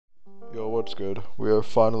Yo, what's good? We are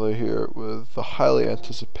finally here with the highly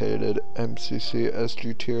anticipated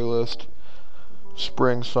mccsg tier list.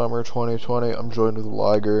 Spring Summer 2020. I'm joined with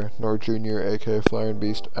Lieger, NourJr, aka Flaring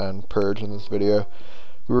Beast, and Pxrge in this video.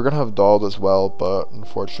 We were gonna have Dald as well, but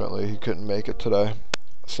unfortunately he couldn't make it today.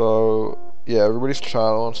 So yeah, everybody's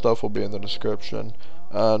channel and stuff will be in the description.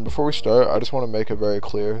 And before we start, I just want to make it very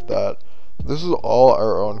clear that this is all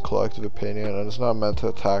our own collective opinion, and it's not meant to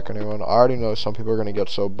attack anyone. I already know some people are going to get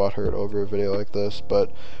so butthurt over a video like this,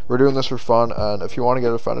 but we're doing this for fun, and if you want to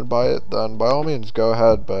get offended by it, then by all means, go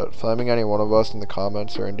ahead, but flaming any one of us in the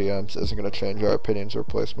comments or in DMs isn't going to change our opinions or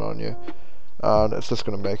placement on you, and it's just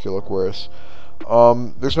going to make you look worse.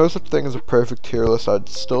 There's no such thing as a perfect tier list. I'd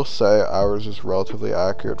still say ours is relatively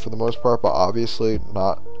accurate for the most part, but obviously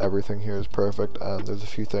not everything here is perfect, and there's a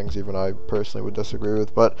few things even I personally would disagree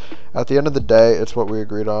with, but at the end of the day, it's what we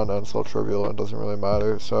agreed on, and it's all trivial and doesn't really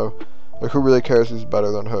matter. So like, who really cares who's better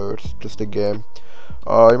than who? It's just a game.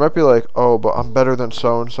 You might be like, oh, but I'm better than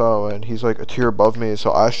so and so, and he's like a tier above me,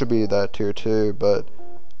 so I should be that tier too. But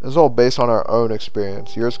it's all based on our own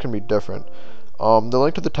experience. Yours can be different. The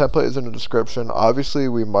link to the template is in the description. Obviously,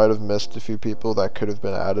 we might have missed a few people that could have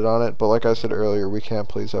been added on it, but like I said earlier, we can't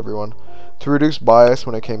please everyone. To reduce bias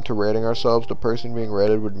when it came to rating ourselves, the person being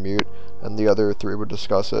rated would mute, and the other three would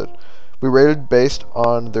discuss it. We rated based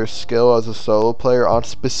on their skill as a solo player on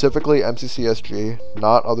specifically mccsg,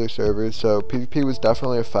 not other servers, so PvP was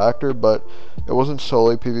definitely a factor, but it wasn't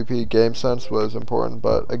solely PvP. Game sense was important,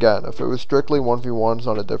 but again, if it was strictly 1v1s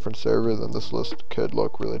on a different server, then this list could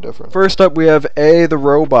look really different. First up, we have A, the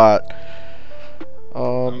robot.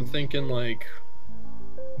 I'm thinking like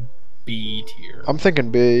B tier. I'm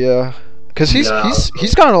thinking B, yeah, because he's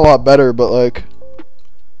gotten a lot better, but like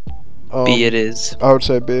B it is. I would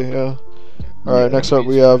say B, yeah. Alright, next up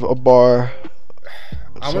we have a bar.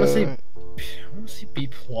 I want to say B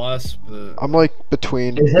plus, but I'm like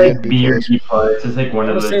between it's B like and B B or plus. B plus. It's like one I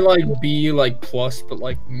of would the. say like B like plus, but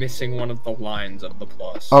like missing one of the lines of the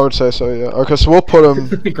plus. I would say so, yeah. Okay, so we'll put him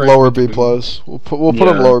Great lower B between. plus. We'll put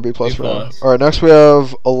him lower B plus B for now. plus. Alright, next we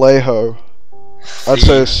have Alejo. I'd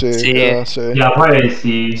say C. C. Yeah, C. Yeah, probably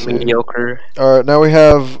C. Mediocre. Alright, now we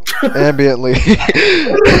have Ambiently.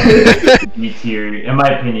 D tier, in my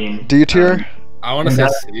opinion. D tier? I want to say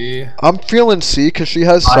C. I'm feeling C because she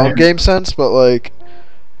has some game sense, but like,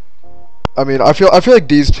 I mean, I feel like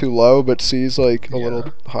D's too low, but C's like a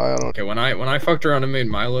little high. I don't. Okay, when I fucked around and made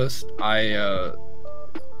my list, I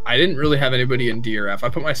didn't really have anybody in D or F. I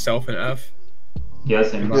put myself in F.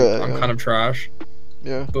 Yes, I'm Yeah. kind of trash.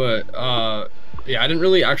 Yeah. But yeah, I didn't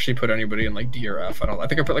really actually put anybody in like D or F. I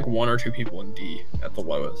think I put like 1 or 2 people in D at the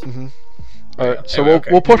lowest. Alright, Yeah, so anyway,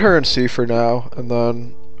 we'll put her in C for now, and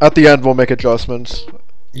then at the end we'll make adjustments.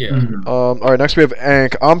 Yeah. Alright, next we have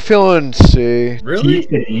Ank. I'm feeling C. Really?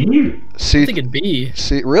 C. I'm thinking B.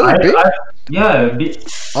 C. Really? B? Yeah, B.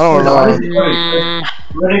 I don't know. Honestly,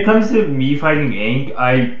 when it comes to me fighting Ink,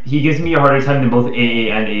 he gives me a harder time than both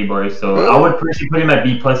AA and A bars, so Really? I would personally put him at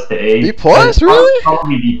B plus to A. B plus? Really?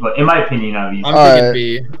 Probably B plus, in my opinion, at least. I'm thinking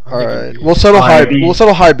B. Alright, we'll settle high. B. We'll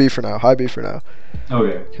settle high B for now. High B for now.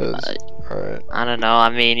 Okay. Alright. I don't know. I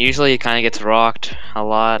mean, usually it kind of gets rocked a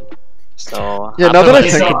lot. So Yeah, I'll now put that I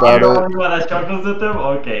myself- think about it. Everyone that struggles with them?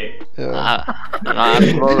 Okay. Yeah.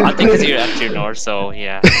 well, I think it's your F tier North, so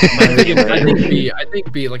yeah. I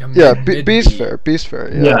think B. Like a Yeah, mid B's B. fair. B's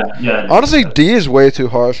fair. Yeah. Yeah. Honestly, D is way too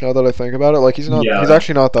harsh now that I think about it. Like he's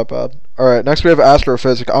actually not that bad. All right, next we have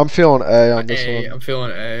Astrophysics. I'm feeling A on this one. I'm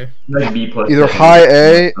feeling A. Like B plus. Either to high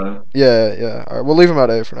A. Uh, Yeah. All right, we'll leave him at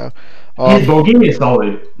A for now. His bow game is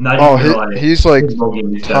solid. Not even gonna lie. He's like His bow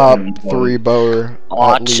game is top definitely 3 bower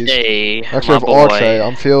at least. A. Next we have Arche.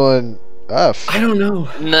 I'm feeling F. I don't know.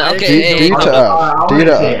 No, D okay. to F. I'll D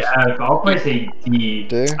to say F. F. I'll probably say D.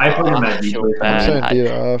 D? I put him at D. So I'm bad. saying D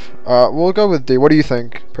to F. We'll go with D. What do you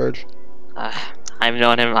think, Purge? I've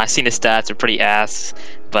known him. I've seen his stats. They're pretty ass,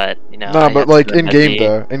 but you know. Nah, I but have to like put him in at game D.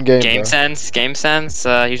 though. In game Game though. sense.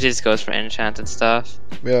 Usually just goes for enchant and stuff.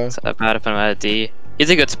 Yeah. So I've got to put him at a D. He's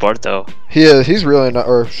a good sport though. He is. He's really not.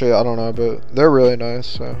 Or shit, I don't know, but they're really nice.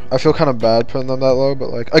 So I feel kind of bad putting them that low. But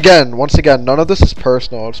like once again, none of this is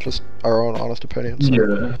personal. It's just our own honest opinions.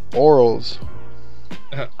 Yeah. Orals.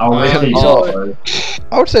 I would say Oh.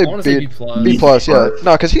 I would say I wanna say B. B plus. B plus. Yeah.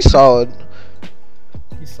 No, because he's solid.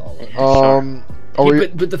 He's solid.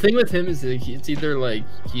 But But the thing with him is that it's either like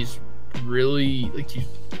he's really like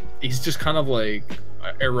he's just kind of like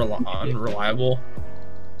unreliable.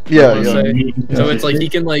 yeah. wanna say. Yeah. So it's like he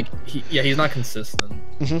can like he's not consistent.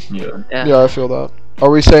 Yeah. Yeah, I feel that. Are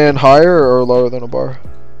we saying higher or lower than a bar?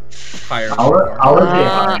 higher. I would say Uh,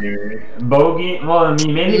 higher. Bogey. Well, I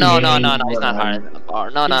mean, maybe. No, maybe he's not higher than the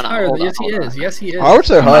bar. No, He's higher. hold on, Yes, he hold on. is. Yes, he is. I would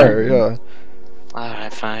say higher, yeah.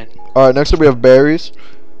 Alright, fine. Alright, next up we have berries.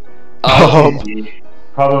 Oh,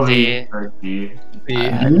 Probably D. B.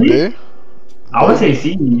 B? I would say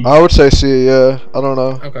C. I would say C, yeah. I don't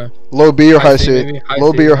know. Okay. Low B or high C? maybe. High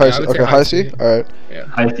Low C. B or high Yeah, I C? would say Okay, high C? Alright.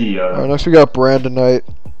 I see. Alright, next we got Brandon Knight.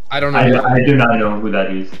 I don't know. I do not know who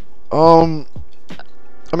that is.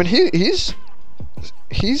 I mean, he's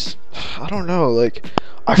I don't know, like,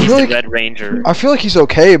 I He's feel the like Red Ranger. I feel like he's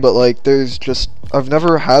okay, but like, there's just I've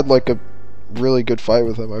never had like a really good fight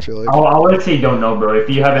with him. I feel like. I would say don't know, bro. If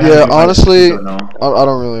you haven't. Yeah, had a good fight, honestly, don't know. I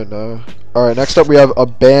don't really know. All right, next up we have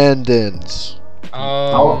Abandons,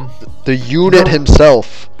 the unit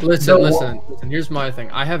himself. Listen. Here's my thing.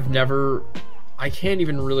 I can't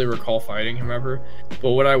even really recall fighting him ever.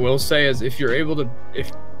 But what I will say is, if you're able to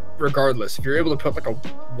put like a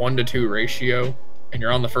 1-to-2 ratio, and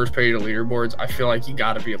you're on the first page of leaderboards, I feel like you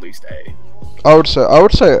gotta be at least A. I would say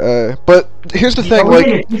A. But here's the thing,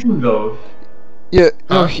 like, yeah,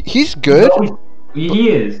 no, he's good. He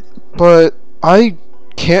is. But I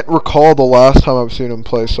can't recall the last time I've seen him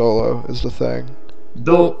play solo. Is the thing.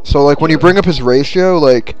 So like when you bring up his ratio,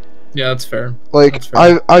 like. Yeah, that's fair. Like That's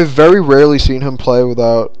fair. I've very rarely seen him play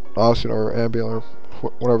without Austin or Ambiel or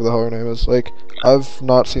whatever the hell her name is. Like I've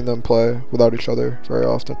not seen them play without each other very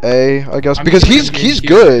often. A, I guess, because he's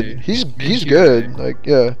good. He's good. Like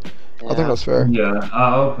yeah, I think that's fair. Yeah,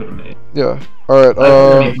 I'll put him A. Yeah. All right.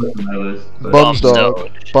 Let me put him on my list. But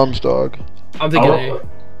Bums dog. I'm thinking A.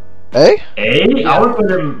 A? A? Yeah. I would put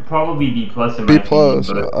him probably B plus in my B opinion, plus.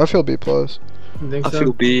 but- I feel B plus. You think I so?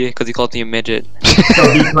 feel B because he called me a midget.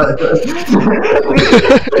 So B plus.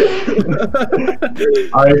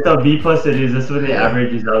 Alright, so B plus it is. That's what the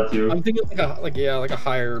average is out to. I'm thinking like a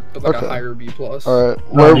higher, but like Okay. a higher B plus. All right.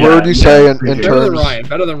 Where would you say in Better terms? than Ryan.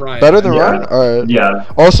 Better than Ryan. Better than Yeah. Ryan. All right. Yeah.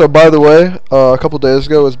 Also, by the way, a couple days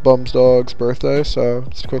ago was Bums Dog's birthday, so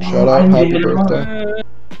just a quick shout out. Happy birthday.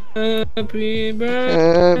 Happy birthday.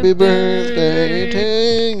 Happy birthday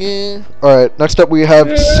to you. Alright, next up we have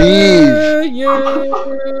Sieve.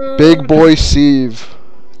 Big boy Sieve.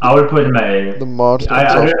 I would put him at A. The monster. I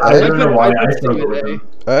don't know why I put struggle with Steve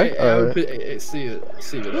at him. I would Alright. put A. See it.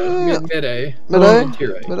 Yeah. Mid A. Mid A?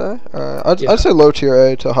 Tier A. Mid A? Alright. Yeah. I'd say low tier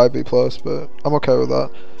A to high B plus, but I'm okay with that.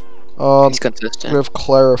 He's We consistent. have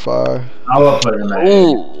Clarify. I will put him at A.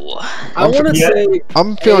 Ooh. I want to Yeah. say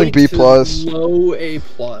I'm feeling A B to plus. Low A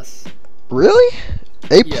plus. Really?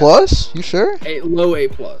 A Yeah. plus? You sure? Low A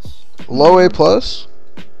plus. Low A plus?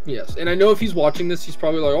 Yes, and I know if he's watching this, he's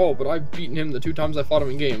probably like, "Oh, but I've beaten him the 2 times I fought him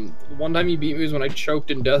in game. The one time he beat me was when I choked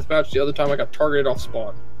in deathmatch. The other time I got targeted off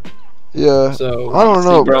spawn." Yeah. So I don't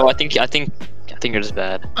know, Bro, I think you're just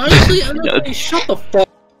bad. honestly, I'm not really shut the fuck.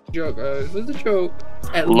 Joke, guys. It's a joke.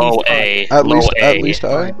 At Low least A. At Low least A. at least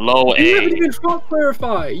A. Low You haven't A. even fought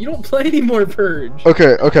Clarify. You don't play anymore, Purge.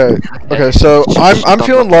 Okay. So I'm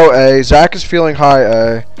feeling low A. Zach is feeling high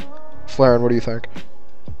A. Flaren, what do you think?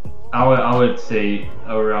 I would say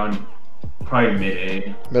around probably mid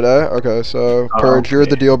A. Mid A? Okay, so Oh, Purge, you're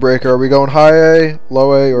the okay. deal breaker. Are we going high A,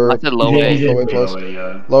 low A, or I said low He's A. in Low A plus. low A,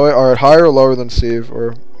 yeah. low A? Alright, higher or lower than Steve?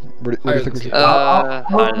 Or what do Higher you think? than we Steve. should-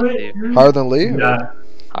 Higher than Steve. Higher than Lee? or- Yeah.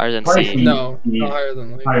 Higher than Probably C. C. No, Steve. not higher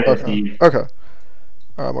than like Higher than Okay. Steve. Okay.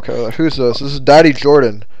 I'm okay with that. Who's this? This is Daddy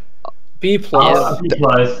Jordan. B plus. B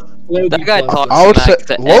plus. Low That B guy plus. talks I would say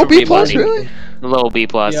smack to low B plus, everybody. really? Low B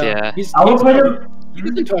plus, yeah. I would put him. He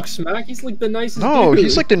doesn't talk smack. He's like the nicest. No, dude.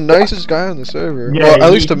 he's like the nicest guy on the server. Yeah, Well, at he-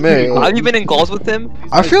 least to me. he- like- Have you been in calls with him?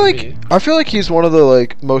 He's I nice feel to like me. he's one of the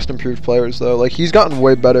like most improved players though. Like he's gotten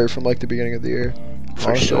way better from like the beginning of the year.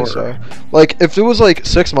 For honestly, sure. So, like if it was like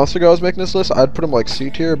 6 months ago I was making this list, I'd put him like C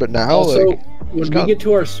tier. But now Also, like, when got- we get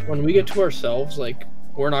to ourselves, like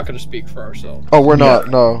we're not gonna speak for ourselves. oh, we're not.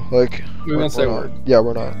 No, like We won't say a we're not. word. Yeah,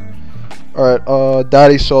 we're not. All right,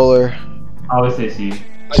 Daddy Solar. I would say C.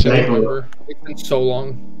 I don't Like, remember. It's been so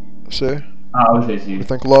long. C. I would say C. You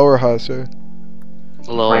think low or high? C.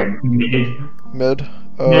 Low. Right, mid. Mid.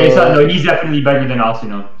 No, he's definitely better than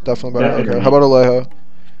Asuna. Definitely better. Okay. Definitely. How about Alejo?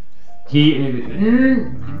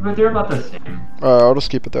 But they're about the same. Alright, I'll just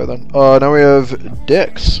keep it there then. Now we have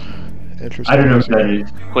Dix. Interesting. I don't know who that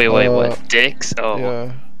is. Wait, Uh, what? Dicks? Oh.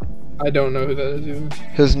 Yeah. I don't know who that is even.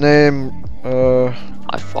 His name,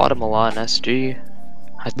 I fought him a lot in SG.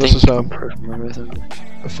 I This think is him. I remember him.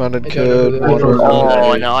 offended I don't know kid. who that Water. is.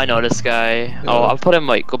 Oh, no, I know this guy. Yeah. Oh, I'll put him,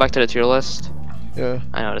 like, go back to the tier list. Yeah.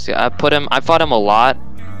 I know this guy. I fought him a lot,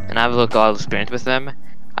 and I have a lot of experience with him.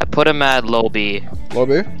 I put him at low B.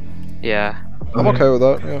 Lobby. Yeah. I'm okay with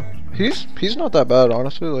that. Yeah. He's not that bad,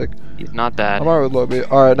 honestly. Like, He's not bad. I'm alright with low B.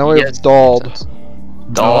 Alright, now we Yes, have Dald. makes sense.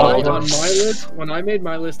 On Dald. my list, when I made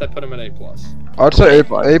my list, I put him at A+. I'd say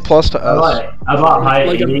A+. A plus to S. About high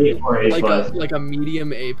Like A or A like plus. a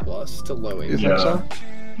medium A+ to low A+. You think Yeah. so?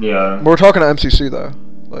 Yeah. But we're talking to MCC though.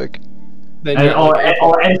 Like, Then, And yeah, like,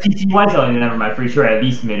 MCC wise, oh, never mind. For sure, at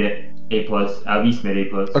least mid A plus. At least mid A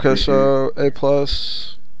plus. okay, for so sure. A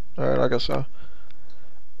plus. Alright, I guess so.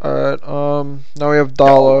 Alright, now we have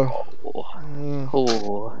Dalo.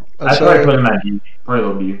 Oh. I'd I'd probably put say him at B. Probably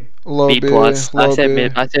low B. low B B. plus. Low I say B.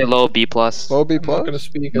 mid. I say low B plus. Low B I'm not gonna plus?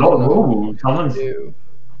 speak. I No, don't know. ooh, someone's. Ew.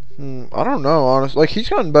 I don't know, honestly. Like, he's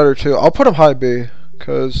gotten better too. I'll put him high B,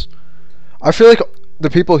 because I feel like the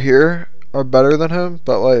people here are better than him,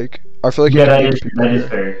 but like, I feel like Yeah, he can that beat is the people here.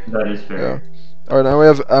 fair. That is fair. Yeah. Alright, now we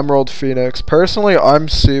have Emerald Phoenix. Personally, I'm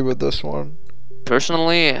C with this one.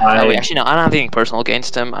 Personally, actually no, I don't have anything personal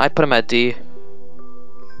against him. I put him at D.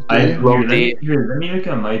 D? Let me look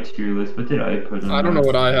at my tier list. What did I put him I don't know on?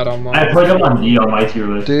 what I had on mine. I put him on D on my tier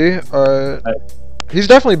list. D? Alright. He's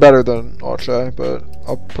definitely better than NourJr, but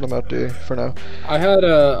I'll put him at D for now. I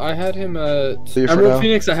had him at C for Emerald now?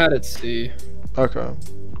 Phoenix. I had at C. Okay.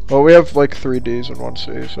 Well, we have like 3 Ds and 1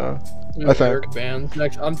 C, so. I think. Eric Bands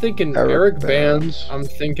next. I'm thinking Eric Eric Bands. Bands. I'm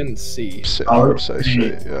thinking C. C, I would say C,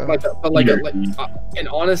 yeah. And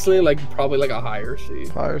honestly, like probably like a higher C.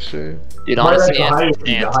 Higher C. Dude, Probably honestly,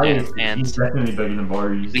 the highest, and he's definitely better than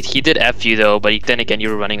Boris. he did F you though, but then again, you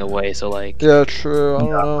were running away, so like. Yeah, true. I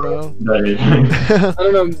don't know, That is. man. I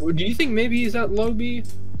don't know. Do you think maybe he's at low B?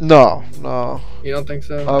 No. You don't think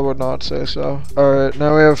so? I would not say so. Alright,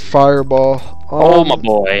 now we have Fireball. Oh my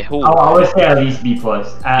boy. Ooh. I would say at least B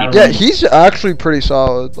plus. Yeah, he's actually pretty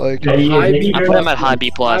solid. Like, Yeah, he is. High B I put him at high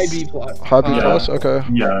B plus. High B plus. high B Yeah. plus? Okay.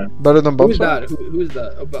 Yeah. Better than Who's Bumstar? that? Who is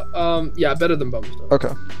that? Yeah, better than Bumstar. Okay.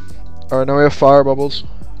 Alright, now we have Fire Bubbles.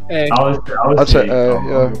 A. I would I'd say A,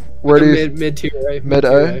 yeah. Where do you mid tier A? Mid A?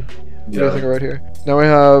 tier What do you think right here? Now we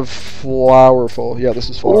have Flowerful. Yeah, this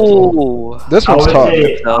is Flowerful. Ooh. This I one's would tough.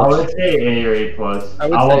 say A or A plus. I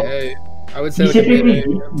would say A. I would say He's like a typically mid A.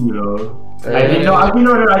 you know. A. No,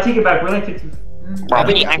 I take it back. We're like 50. Bro,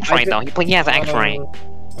 he think- X-ray I though. He has X-ray.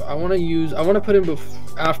 I want to put him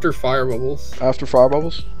after Fire Bubbles. After Fire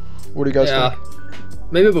Bubbles? What do you guys Yeah, think?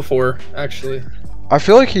 maybe before actually. I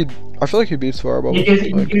feel like he beats Fire Bubbles.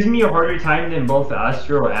 He gives me a harder time than both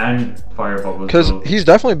Astro and Fire Bubbles. Because so. he's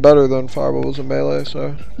definitely better than Fire Bubbles in Melee,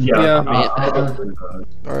 so. Yeah.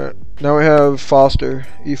 Alright. Now we have Foster.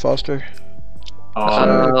 E Foster.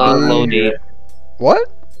 Low D. What?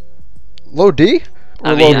 Low D?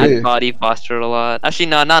 Or I mean, low B? I thought he fostered a lot. Actually,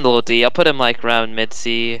 no, not low D. I'll put him like around mid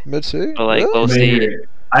C. Mid C? Or like Really? low C.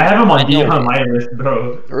 I have him on D I know. on my list,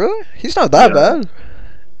 bro. Really? He's not that Yeah. bad.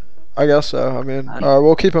 I guess so. I mean, alright,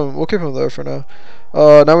 we'll keep him there for now.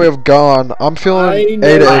 Now we have Gone. I'm feeling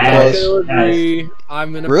A to A plus. Agree.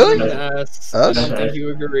 I'm gonna Really? put him in S. S? I don't think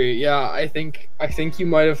you agree. Yeah, I think you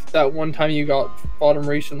might have that one time you bought him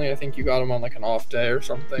recently. I think you got him on like an off day or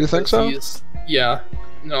something. You think so? Yeah.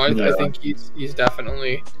 No, I Yeah. think he's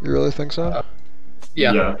definitely You really think so?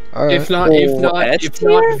 yeah. Alright. If not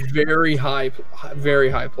very high plus. Very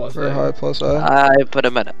A. high plus A. I put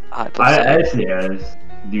him at high plus A. I say yes.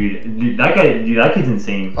 Dude, that kid's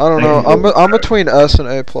insane. I don't That know. kid's I'm between S and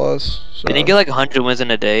A plus. So. Did he get like 100 wins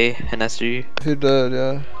in a day in SG? He did,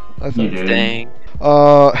 yeah. I He think. did. Dang.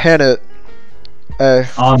 Hannett. A.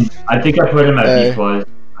 I think I put him at A. B plus.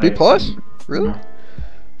 B plus? Really?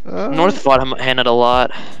 North fought him handed a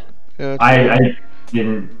lot. Yeah, I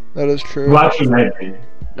didn't. that is true. Well, actually, I did.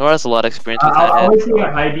 North has a lot of experience with I that. would say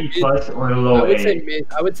a high B plus or a low A.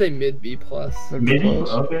 I would say mid B plus. Mid B Maybe? plus.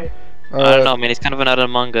 Okay. I don't know, man. He's kind of an out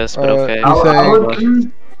among us, but Alright. okay.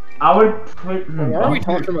 I would put. Why are we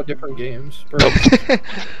talking about different games? Bro?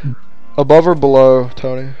 Above or below,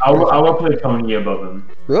 Tony? I will put Tony above him.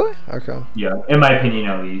 Really? Okay. Yeah, in my opinion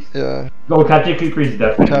at least. Yeah. Oh, Captain Creeper is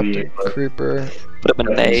definitely Captain A plus. Creeper. Put him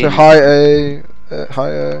in an So A. high A. High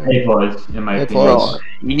A. A plus, in my A opinion. plus.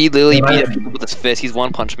 He literally Am I- beat up people with his fist. He's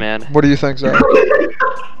One Punch Man. What do you think, Zach?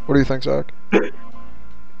 What do you think, Zach?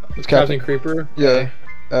 It's Captain Creeper. Yeah.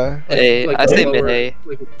 A. A. I say mid A.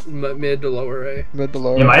 Like mid to lower A. Mid to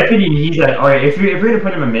lower. In my opinion, he's at. Alright, if you're gonna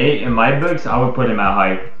put him in my books, I would put him at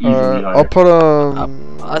high. Easily high. I'll put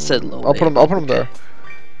him. I said low. I'll put him there.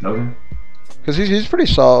 Okay. Cause he's pretty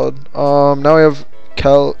solid. Now we have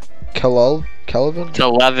Kelvin. To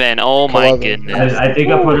 11. Oh my 11. goodness. I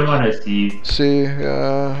think I put him on a C. C.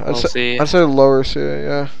 Yeah. We'll see. I'd say lower C.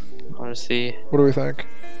 Yeah. Let's see. What do we think?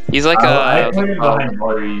 He's like I put him behind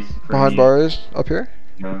Barry's. Behind Barry's up here.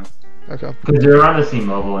 Yeah. Okay. Because they're on the same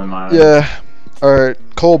level in my eyes. Yeah. All right.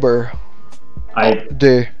 Colbert. I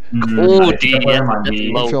D. Oh, I D. think I put him on That's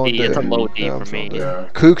D. low feeling D. It's a D. low D Yeah, I'm for feeling me. D. Yeah.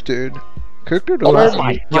 Kook dude. Kook dude. Oh was-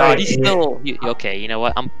 my god, he's still okay. You know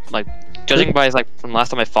what? I'm like judging by his like from last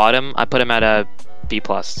time I fought him, I put him at a B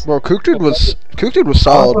plus. Bro, Kook dude was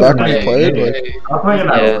solid back when he Hey, played. hey, Like, hey, I'll put him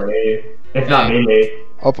at Yeah. lower A. If not Hey. mid A.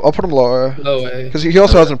 I'll put him lower no way. because he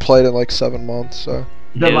also hasn't played in like 7 months. So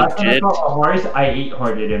The last time I Legit. fought a horse, I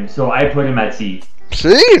 8-hearted him, so I put him at C.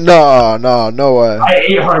 see, no way. I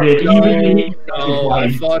 8-hearted. No, I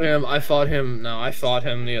fought him. No, I fought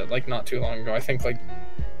him like not too long ago. I think like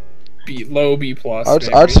low B plus. I'd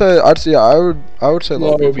maybe. say I would say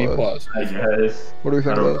low low B B plus. plus. I guess. What do we I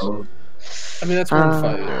think don't of this? know. I mean that's one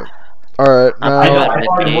fight. Yeah. All right, I now got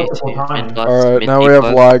fought him mid B multiple to times. mid plus. all right, mid now B we have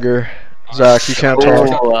plus. Liger. Zach, you can't talk.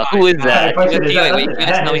 Oh, who is that? Yeah, You question is guys, that- wait, you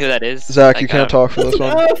guys tell me who that is? Zach, Like, you can't talk for this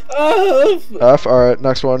one. F. F. All right,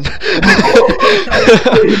 next one.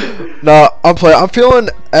 No, I'm feeling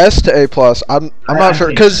S to A plus. I'm not sure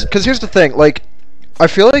because here's the thing. Like, I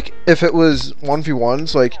feel like if it was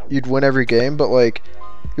 1v1s, like you'd win every game, but like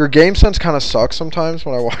your game sense kind of sucks sometimes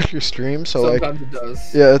when I watch your stream. So like, Sometimes it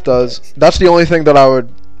does. yeah, it does. That's the only thing that I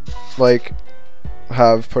would like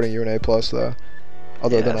have putting you in A plus though.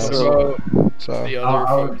 Other than Yeah, S. So So the I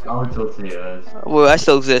other. would still say yes. Well, I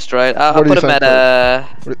still exist, right? I'll What do you put him think,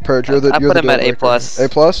 at Purge, you're the I you're put the him at deal A breaker. plus. A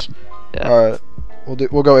plus. Yeah. All right,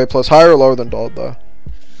 we'll go A plus. Higher or lower than Dald though?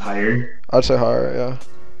 Higher. I'd say higher. Yeah.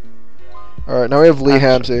 All right, now we have Lee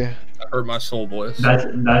Hamzy. That hurt my soul, boys. That's.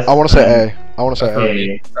 I want to say A. I want to say A.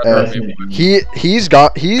 A. That That's hurt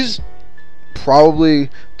me. He's probably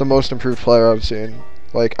the most improved player I've seen.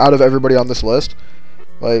 Like out of everybody on this list,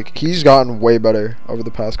 like he's gotten way better over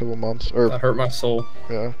the past couple months. Or That hurt my soul.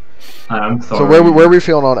 yeah. I'm sorry. So where are we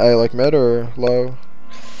feeling on A? Like mid or low?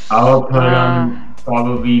 I'll put him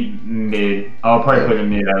probably mid. I'll probably put him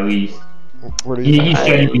mid at least. Where do you He's think?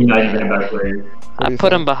 genuinely not even a bad player. What do I you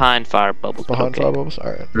put him think? behind Fire Bubbles. but Behind okay. Fire Bubbles?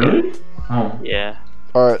 All right. Really? Oh. Yeah.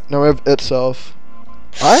 All right. Now we have Itself.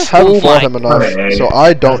 I haven't Oh fought my him enough, God. so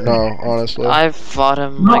I don't know honestly. I've fought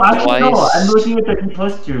him No, like actually, twice. no. I'm looking at the B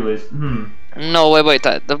plus tier list. No, wait.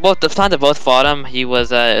 The time they both fought him, he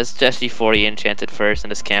was it's SG4. He enchanted first in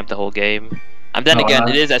his camp the whole game. And then No, again, I'm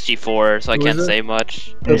it is SG4, so I Who can't is it? say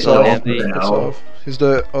much. Itself. Heavy. Itself. He's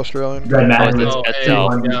the Australian. Red man Oh, with it's hey,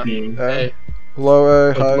 Itself. yeah. A. Low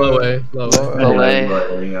A, high Low A. A. Low Low A. A.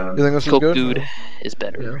 Low A. You think this is Coke good? dude is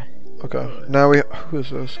better. Okay. Now who is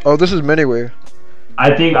this? Oh, this is Miniwee.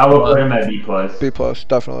 I think I would put him at B plus. B plus,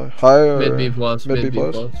 definitely. Higher. Mid B plus. Mid Mid B B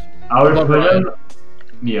plus. plus. I would Above put Ryan. him.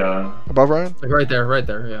 Yeah. Above Ryan? Like right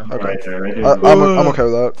there. Yeah. Okay. Right there. Right there. I'm okay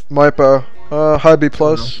with that. Mypo. High B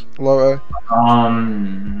plus, low A.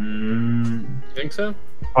 You think so?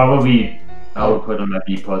 Probably. I would put him at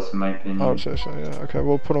B plus in my opinion. I would say so, yeah. Okay,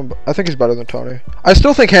 we'll put him. I think he's better than Tony. I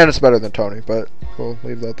still think Hannah's better than Tony, but we'll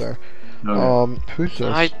leave that there. Okay. Who's this?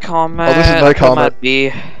 Night comment. Oh, this is I Night put him comment. at B.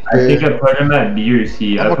 I think I put him at B or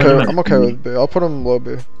C. I'm I put him at okay B. with B. I'll put him low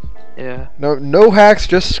B. Yeah. No hacks,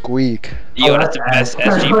 just squeak. Yo, that's the best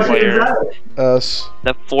SG player. S.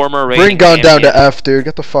 The former rating Bring gun down to champion. F, dude.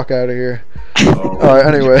 Get the fuck out of here. Oh. Alright,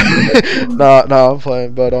 anyway. nah, I'm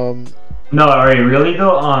playing, but No, alright, really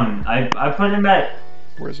though, I put him at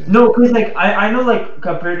where's he? no, cause like I know like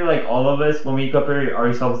compared to like all of us when we compare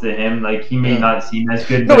ourselves to him, like he may Yeah. not seem as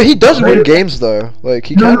good. No, but he does win compared- games though. Like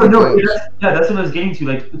he No, can no, win no. games. That's what I was getting to.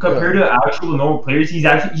 Like compared to actual normal players, he's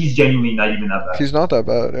genuinely not even that bad. He's not that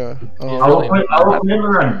bad, yeah. He's I really will put him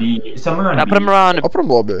around B, somewhere around I put him B. around. I'll put him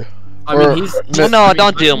low B. I Or mean, he's. mid- No,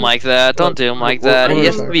 don't do him like that. Don't do him like that. what He do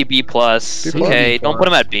has you to think? be B plus. B plus? Okay, don't put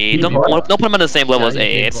him at B. B Don't plus? put him on the same level as Yeah,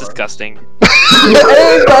 A. he's It's B plus. disgusting.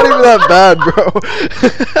 It's not even that bad,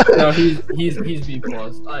 bro. No, he's B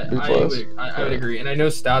plus. B plus? I would agree, and I know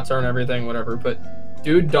stats aren't everything, whatever, but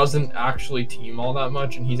dude doesn't actually team all that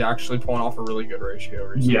much, and he's actually pulling off a really good ratio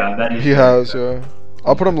recently. Yeah, that is. He has, yeah.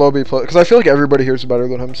 I'll put him low B plus because I feel like everybody here is better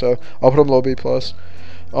than him, so I'll put him low B plus.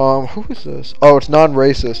 Who is this? Oh, it's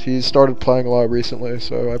non-racist. He's started playing a lot recently,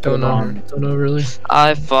 so I put Don't him know. on. Don't know really.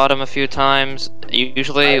 I've fought him a few times.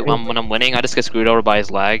 Usually, when I'm winning, I just get screwed over by his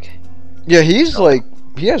lag. Yeah, he's like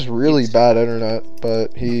he has really bad internet,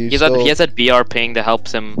 but He has that BR ping that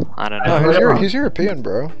helps him. I don't know. No, he's European,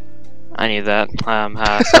 bro. I knew that.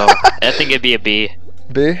 So I think it'd be a B.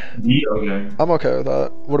 B? B, okay. I'm okay with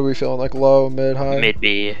that. What are we feeling? Like low, mid, high? Mid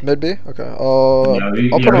B. Mid B? Okay. Yeah,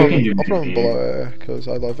 I'll put we can do him mid B. below A because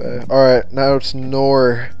I love A. All right, now it's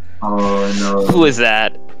Nour. Oh no. Who is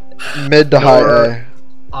that? Mid to high A.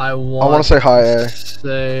 I I want to say high A.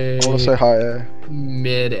 Say. I want to say high A.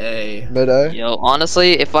 mid A. Mid A. Yo,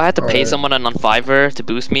 honestly, if I had to pay Alright. someone on Fiverr to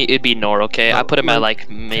boost me, it'd be Nour. Okay, I put him at like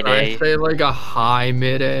mid Can I A. say like a high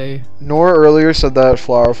mid A? Nour earlier said that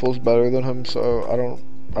Flowerful's better than him, so I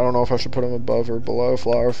don't know if I should put him above or below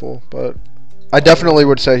Flowerful, but I definitely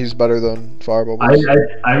would say he's better than Firebubbles.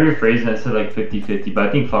 I rephrased that to like 50-50, but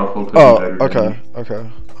I think Flowerful could be Oh, better. okay, okay.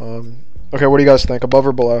 Okay, what do you guys think? Above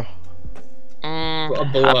or below? I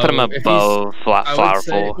put him If he's- above I would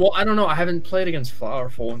say, Flowerful. well, I don't know. I haven't played against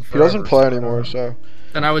Flowerful in He forever. doesn't play so- anymore, so.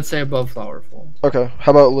 Then I would say above Flowerful. Okay,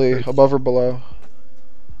 how about Lee? Above or below?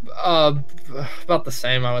 About the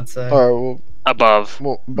same, I would say. Alright, Above.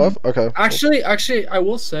 well, above? Okay. Actually, I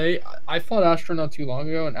will say I fought Astro not too long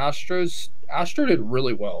ago, and Astro did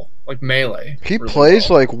really well, like melee. He really plays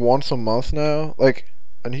well. like once a month now, like,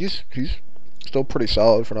 and he's still pretty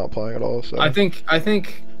solid for not playing at all. So. I think.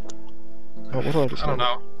 Oh, what did I just I don't do?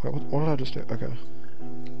 know. Wait, what did I just do? Okay.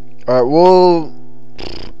 Alright, well,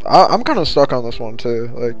 I'm kind of stuck on this one too.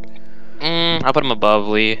 Like, I'll put him above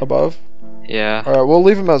Lee. above? Yeah. Alright, we'll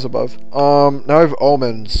leave him as above. Now I have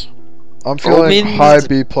Omens. I'm feeling Omens? high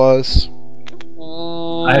B plus.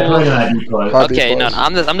 I put him at B+. High B Okay, no,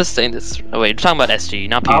 plus. I'm just saying this. Oh, wait, you're talking about SG,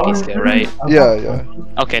 not PvP scale, right? Yeah, yeah,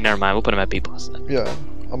 Okay, never mind. We'll put him at B plus then. yeah.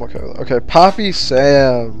 I'm okay with that. Okay, Poppy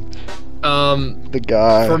Sam, the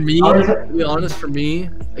guy. For me, How is to be honest, for me,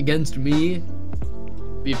 against me,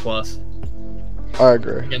 B plus. I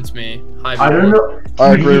agree. Against me, high B+. I don't know.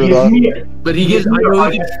 I agree with that. But he gives, I know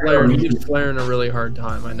he gives Flare. He gives Flare in a really hard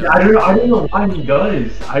time. I know. I don't know why he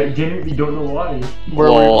does. I genuinely don't know why.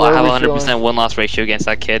 Well, I have we a 100% feeling? win-loss ratio against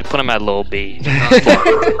that kid. Put him at low B.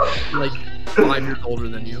 Like 5 years older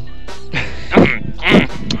than you.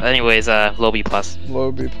 Anyways, low B plus.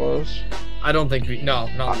 Low B plus. I don't think not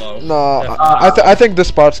low. No, Definitely. I think this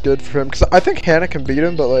spot's good for him because I think Hannah can beat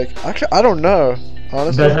him, but like actually I don't know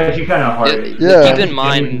honestly. That's actually kind of hard. Yeah. Keep in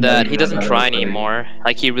mind that he doesn't try anymore.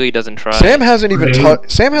 Like he really doesn't try. Sam hasn't even Really?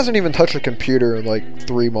 Sam hasn't even touched a computer in like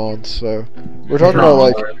 3 months, so we're talking about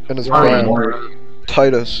like in his prime.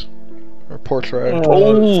 Titus or Pxrge.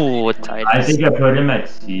 Oh, tight. I think I put him at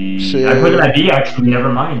C. C. I put him at B actually.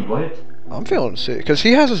 Never mind. What? I'm feeling C because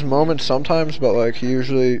he has his moments sometimes, but like he's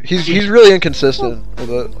really inconsistent with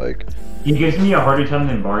it. Like He gives me a harder time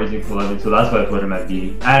than Barry's in 11, so that's why I put him at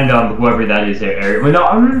B. And whoever that is, Eric. Well, no,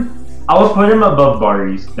 I would put him above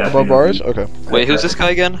Barry's. above bars. Okay. Wait, who's this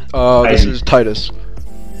guy again? This is Titus.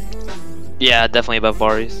 Yeah, definitely above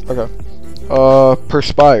Baris. Okay.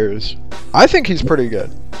 Perspires. I think he's pretty good.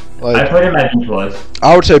 I Like put him at B plus.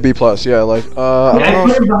 I would say B plus. Yeah. Like I I don't know.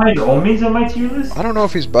 put If, him behind Omens on my tier list. I don't know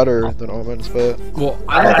if he's better than Omens, but Well,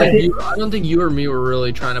 I don't think you or me were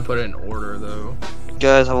really trying to put it in order though.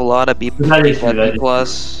 Guys have a lot of B That is true, that B is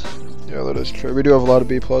plus. yeah, that is true. We do have a lot of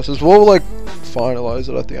B pluses. We'll like finalize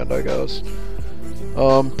it at the end, I guess.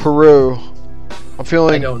 Peru. I'm I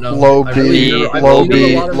feeling don't know. low I B, really- I've low seen him a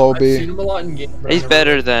B, lot of- low I've seen B. him a lot in game, but He's I've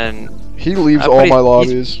better than. He leaves I'm all pretty- my he's-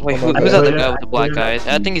 lobbies. Wait, on my who's bed. that the guy with the black eyes?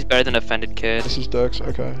 I think he's better than Offended Kid. This is Dex,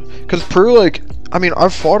 okay. Because Peru, like, I mean,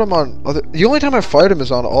 I've fought him on the only time I fight him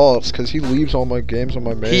is on alts, because he leaves all my games on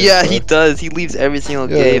my main. Yeah, so. he does. He leaves every single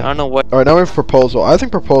Yeah. game. I don't know what. Alright, now we have Proposal. I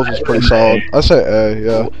think Proposal's pretty solid. I say A,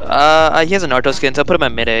 yeah. He has a Naruto skin, so I'll put him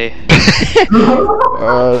at mid A.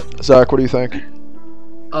 Zach, what do you think?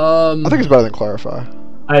 I I think he's better than Clarify.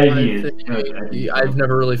 I've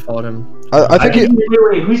never really fought him. I think he.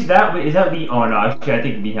 Wait, who's that? Wait, is that Lee? Oh no, actually, I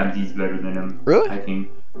think Lee Hamzi's better than him. Really? I think.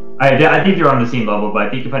 I think they're on the same level, but I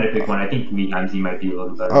think if I had to pick one, I think Lee Hamzi might be a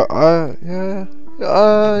little better. Yeah.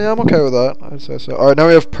 Yeah, I'm okay with that. I'd say so. Alright, now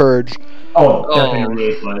we have Purge. Oh, Oh.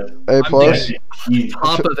 definitely A plus. A plus. He's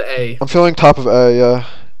Top of A, I'm feeling top of A, yeah.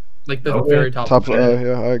 like the Okay. very top. Top of of A. A,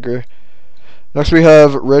 yeah, I agree. Next we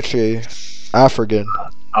have Richie. African.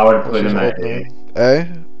 I would put What's his him old at A. name? A?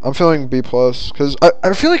 I'm feeling B plus, because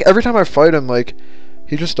I feel like every time I fight him, like,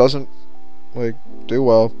 he just doesn't, like, do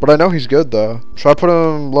well. But I know he's good, though. Should I put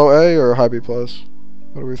him low A or high B plus?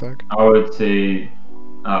 What do we think? I would say,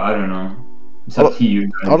 I don't know. It's up to you.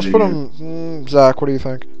 I'll just put him, Zach, what do you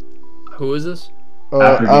think? Who is this?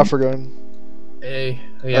 African. African. A.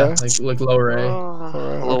 Yeah, A? like lower A.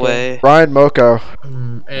 Alright, Low okay. A. Ryan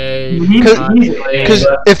Moko. A. He's high A. Because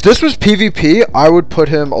if this was PvP, I would put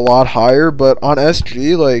him a lot higher, but on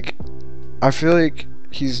SG, like, I feel like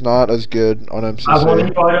he's not as good on I've only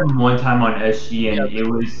MCC. fought him one time on SG, and Yeah. it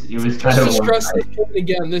was Just kind to of. stress this point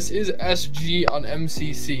again, this is SG on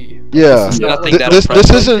MCC. Yeah. It's nothing Th- that this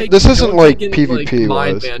impressive. isn't like take it PvP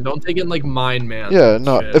Mind wise. Man. Don't take it like Mind Man. Yeah,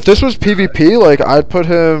 no. shit. If this was PvP, like I'd put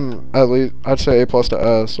him at least. I'd say A plus to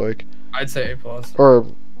S, like, I'd say A plus. or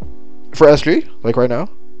for SG, like right now.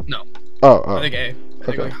 No. Oh, I think A.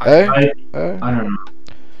 think, Okay. like, A? high A? I don't know.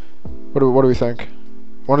 What do we think?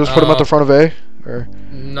 Want to just put him at the front of A? Or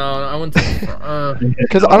No, I wouldn't say.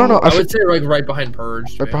 because I don't know. I would say like right behind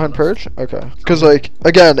Purge. Right behind Purge? Okay. Because, like,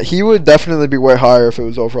 again, he would definitely be way higher if it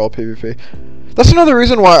was overall PvP. That's another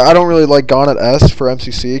reason why I don't really like Gon at S for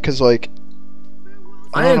MCC, because, like...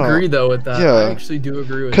 I don't know. agree, though, with that. Yeah. I actually do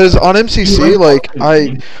agree with that. Because on MCC, like,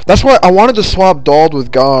 that's why I wanted to swap Dald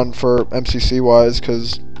with Gon for MCC-wise,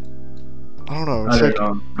 because... I don't know. It's I like...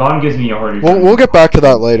 don't know. Gon gives me a harder time. We'll get back to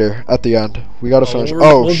that later, at the end. We gotta finish...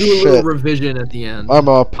 We'll do a shit. little revision at the end. I'm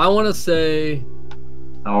up. I want to say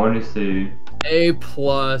I want to say... A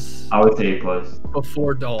plus I would say A+.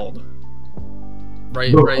 before Dald.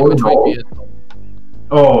 Right, Before right in between Dald? me and Dald.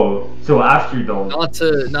 Oh, so after Dol. Not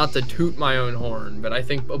to toot my own horn, but I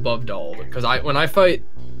think above Dald, because when I fight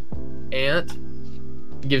Ant,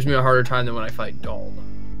 it gives me a harder time than when I fight Dald.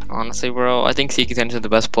 Honestly, bro, I think seekingattention is the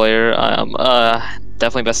best player.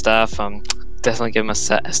 Definitely best staff. Definitely give him a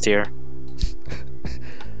S tier.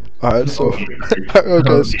 Alright, so...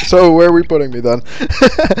 Okay. so where are we putting me, then?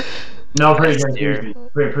 No, Purge. S tier.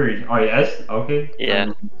 Wait, Purge. Oh, yes? Okay.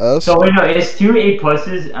 Yeah. S? So, wait, no, it's 2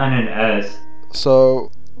 A+'s and an S.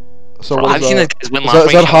 So Bro, what I've is seen that? this guy's win Is loss that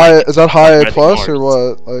ratio. high? Is that high A Red plus or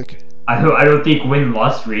Dwarves. what? Like, I don't think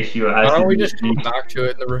win-loss ratio has Why to don't we be just come back to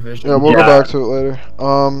it in the revision? yeah, we'll go Yeah. back to it later.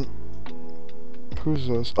 Who's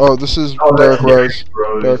this? Oh, this is Oh, Derek that's Rose.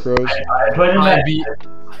 Derek Rose. I put him High at B,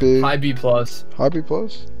 B. high B plus, High B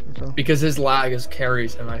plus. Okay. because his lag is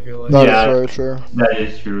carries him. I feel like. That is Yeah. very true. That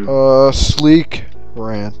is true. Sleek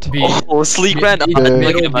rant. B. Oh, sleek Mid- ran. mid- I'm middle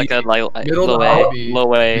making him like B. a Middle low to A, high B.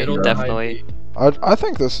 low A, Middle to definitely. high B. I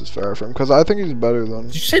think this is fair for him because I think he's better than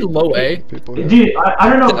Did you say low A? people here. Dude, I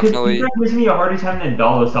don't know, because Definitely. he gives me a harder time than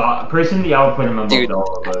Dolo, so personally I would put him above Dude, Dolo.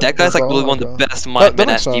 But... That guy's like Okay, really one of okay. the best That min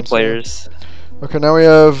makes SD sense, players. Okay, now we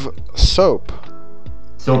have Soap.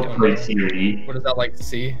 So pretty CRD. What is that like to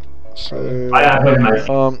see? So, I put him at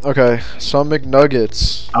okay, some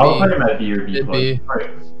McNuggets. I'll B. put him at B or B+. Mid B.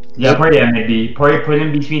 Yeah, probably at mid B. Probably put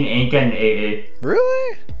him between Anka and AA.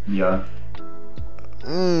 Really? Yeah.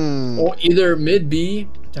 Or either mid B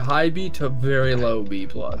to high B to very low B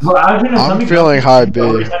plus. Well, I'm feeling high B.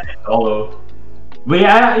 Dolo. But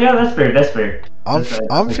yeah, that's fair. That's fair.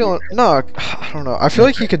 I'm feeling no. I don't know. I feel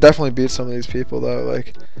like he could definitely beat some of these people though.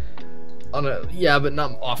 Like, Yeah, but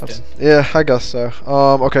not often. yeah, I guess so.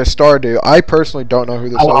 Okay, Stardew. I personally don't know who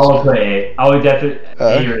this I will is. put A. I would definitely A?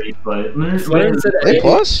 A or A plus. Flaren said A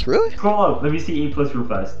plus? Really? Scroll up. Let me see A plus real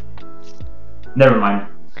fast. Never mind.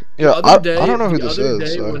 Yeah, The I other day- don't know who the this other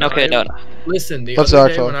is. day So. when Okay, no. Listen, the Let's other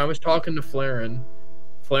act day on. when I was talking to Flaren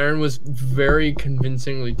was very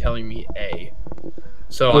convincingly telling me A.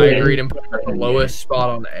 So I agreed and put him at the lowest spot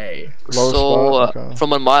on A. Lowest So spot? Okay.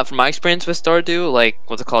 from my experience with Stardew, like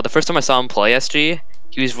what's it called? The first time I saw him play SG,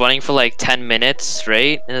 he was running for like 10 minutes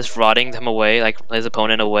straight and just rotting him away, like his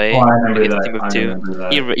opponent away. Oh, I remember to get the that. team of I two. remember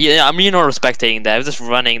that. Yeah, I'm respecting that. He was just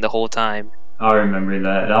running the whole time. I remember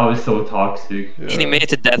that. That was so toxic. And he Yeah. made it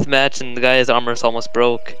to deathmatch, and the guy's armor's almost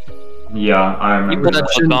broke. Yeah, I remember People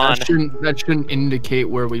that. That shouldn't indicate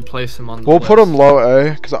where we place him on the We'll list. put him low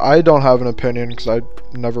A because I don't have an opinion because I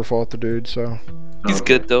never fought the dude. So. He's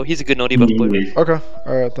Okay. good though. He's a good no debuff player. He is. Okay.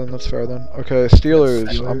 All right then. That's fair then. Okay, Steelers.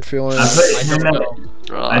 Steelers. I'm feeling. I put I him don't at,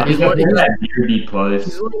 know. I think I put him at B or B plus.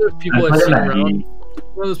 He's one of those people I I've put him seen at around. B.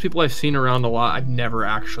 One of those people I've seen around a lot. I've never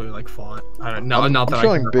actually like fought. I don't know. I'm Not that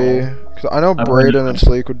feeling I B can recall. because I know I put Braden him- and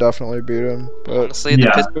Sleek would definitely beat him, but Honestly, Yeah.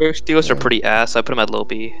 the Pittsburgh Steelers are pretty ass. So I put him at low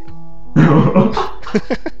B.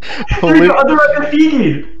 we'll, Dude, leave, they're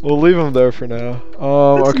undefeated. we'll leave him there for now.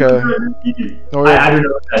 Okay. No, we I have don't know.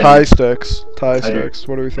 What that tie is. sticks. Tie do. sticks.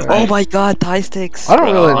 What do we think? Oh my God, tie sticks. I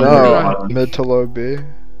don't really Oh, know. yeah. Mid to low B.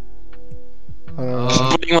 I don't know.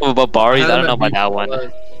 Putting him above Baris, I don't know had him about at that B+. one.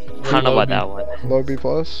 I don't know about that one. Low B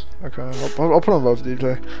plus. Okay, I'll put him above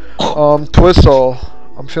DJ. Twistle.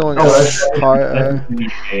 I'm feeling Oh, that's high that's A.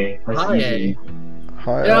 easy, A. That's High easy.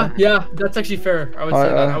 High Yeah, A. yeah, that's actually fair. I would Hi, say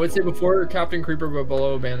that. uh, I would say before Captain Creeper, but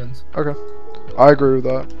below Abandons. Okay, I agree with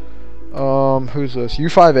that. Who's this?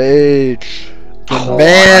 U5H. The Oh,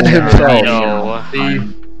 man I himself. know. C.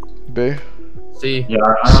 B. C. Yeah,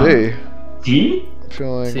 I don't know. C. C? I'm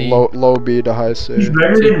feeling C. low B to high C. He's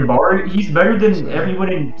better C. than Bar. He's better than C.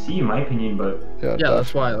 everyone in C, in my opinion. But Yeah, Yeah,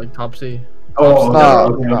 that's why, like top C. oh, Nah,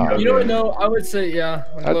 okay, nah. okay, You know what? okay. No, I would say yeah,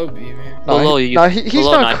 like I- low B, maybe. Below you- he's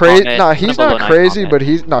below not nine crazy. comment, Nah, he's below not nine crazy, comment. but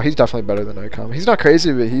he's definitely better than Icom. He's not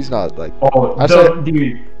crazy, but he's not like Oh, I'd dude,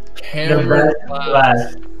 the Cameron best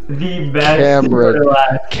last. The best Cameron.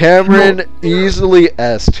 last. Cameron easily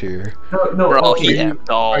S tier. No, Bro, okay. he amped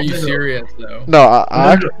all. Are you serious though? No,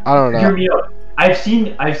 I don't Hear know. me out. I've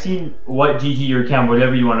seen what GG or Cam,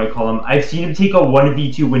 whatever you want to call him. I've seen him take a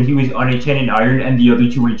 1v2 when he was on a 10 and iron, and the other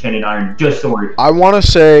two were 10 and iron, just sword. I want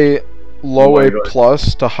to say low Oh my A God.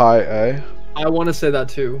 plus to high A. I want to say that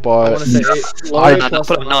too. But I want to say low A plus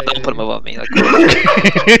to high Don't put him A. above me. Like,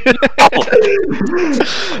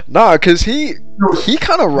 Nah, cause he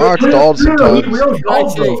kind of rocks Dald He sometimes. real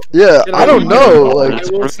golf, though. Yeah, Can I don't know. Like, I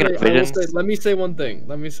will say, Visions. let me say one thing.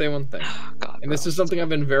 Let me say one thing. God, And this is something I've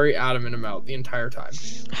been very adamant about the entire time.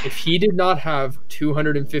 If he did not have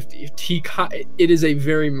 250, it is a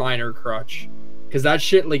very minor crutch. Because that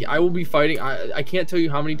shit, like, I will be fighting. I can't tell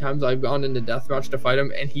you how many times I've gone into deathmatch to fight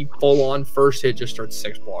him, and he full on first hit just starts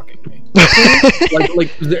 6 blocking me.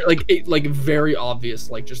 like very obvious,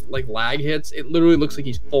 like just like lag hits. It literally looks like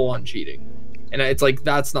he's full on cheating, and it's like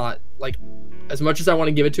that's not like as much as I want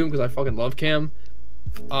to give it to him because I fucking love Cam.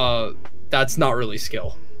 That's not really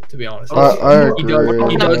skill, to be honest. I He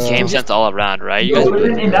agree. does game sense all around, right? You No, guys but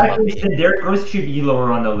really in that love case, me. then Derek Rose should be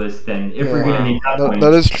lower on the list then, if we're Yeah. gonna make that point.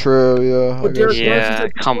 That is true. Yeah. I But Derek guess. Yeah, Rose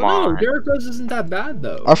isn't, come no, on. Derek Rose isn't that bad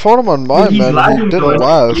though. I fought him on But mine, he's man. lagging, He though. didn't He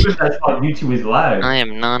last. was that spot due to his lag. I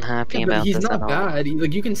am not happy Yeah, but about he's this not at all. bad.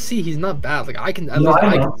 Like you can see, he's not bad. Like I can. At No, least I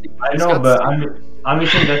I know, can see. I He's know, got but skill. I'm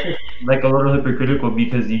just saying that's just, like a little hypocritical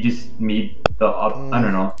because you just made the up. I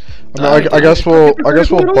don't know. I mean, I guess we'll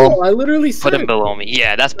bump. I literally said Put him it. below me.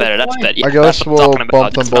 Yeah, that's better. That's fine. better. Yeah, I that's guess what I'm we'll talking about.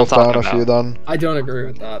 bump them That's what I'm both down talking a few about. then. I don't agree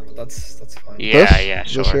with that, but that's fine. Yeah, This? yeah,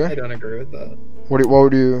 This sure. here? I don't agree with that. What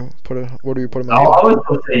would you put him? What do you put him I at? would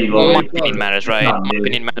still say Well, low. my Low opinion A+. matters, right? Not My mid.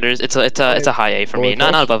 opinion matters. It's a high A for Low me. A+?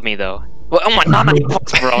 Not above me though. Well, oh my, not an A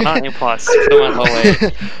plus, bro. Not an A plus. Still in low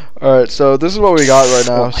A. All right, so this is what we got right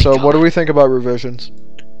now. Oh my So what do God. we think about revisions?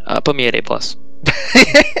 Put me at A plus.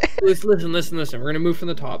 Listen. We're gonna move from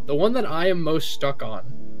the top. The one that I am most stuck on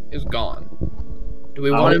is gone. Do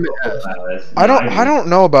we want him at S? I don't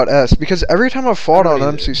know about S because every time I've fought I on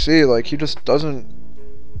don't either. MCC, like he just doesn't,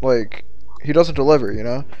 like he doesn't deliver. You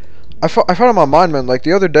know, I fought him on Mindman. Like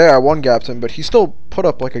the other day, I one gapped him, but he still put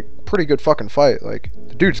up like a pretty good fucking fight. Like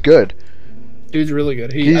the dude's good. Dude's really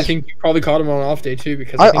good. I He's- think you probably caught him on off day too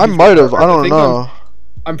because I might have. I don't think know.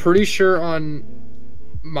 I'm pretty sure on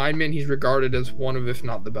Mindman he's regarded as one of, if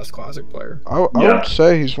not the best classic player. I Yeah. would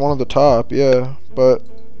say he's one of the top. Yeah, but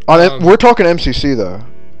on Um, we're talking MCC though.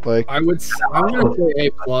 Like I would say A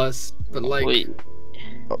plus, but like Wait,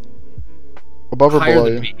 above or higher below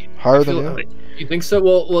than you? me. Higher I than feel- you? You think so?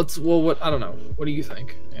 Well, what? I don't know. What do you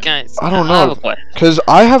think? Yeah. guys. I don't have know. a question. Because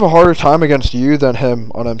I have a harder time against you than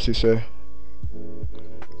him on MCC.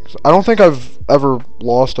 I don't think I've ever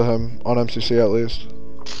lost to him on MCC at least.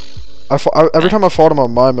 Every time I fought him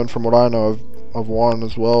on Mindman, from what I know, I've won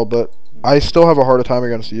as well. But I still have a harder time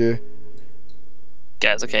against you.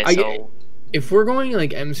 Guys, okay, I so get- If we're going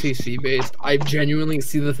like MCC based, I genuinely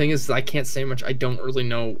see the thing is I can't say much. I don't really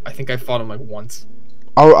know. I think I fought him like once.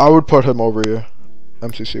 I would put him over you,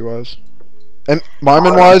 MCC wise. And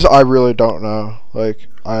Mindman wise, I really don't know. Like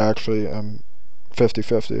I actually am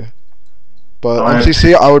 50-50. But Alright.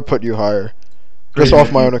 MCC, I would put you higher, just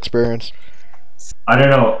off my own experience. I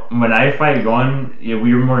don't know. When I fight Gon, yeah,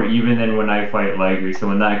 we were more even than when I fight Lieger.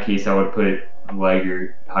 So in that case, I would put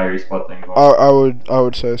Lieger higher spot than Gon. I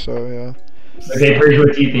would say so. Yeah. Okay, Pxrge,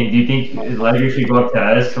 what do you think? Do you think Lieger should go up to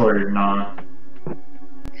S or nah?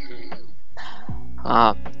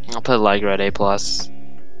 I'll put Liger at A plus.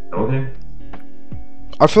 Okay.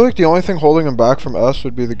 I feel like the only thing holding him back from S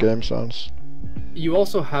would be the game sense. You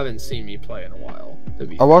also haven't seen me play in a while. To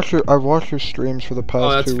be I've watched your streams for the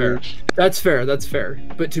past that's 2 fair. weeks. That's fair.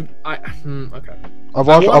 But okay. I've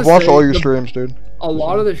wanna watched say all your the- streams, dude. A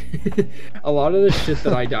lot of the shit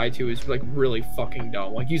that I die to is like really fucking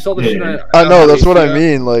dumb. Like you saw the shit. I know, that's what I Avarecia,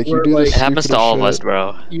 mean. Like you where, do like- this It happens to all of us,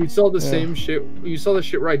 bro. You saw the Yeah. same shit. You saw the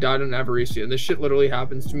shit where I died on Avarecia, and this shit literally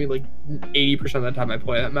happens to me like 80% of the time I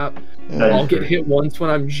play that map. Yeah. I'll get hit once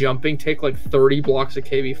when I'm jumping, take like 30 blocks of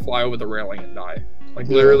KB, fly over the railing, and die. Like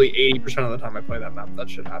Yeah. literally 80% of the time I play that map, that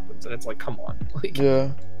shit happens, and it's like, come on. Like, Yeah.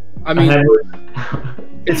 I mean, And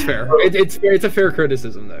it's fair. It's a fair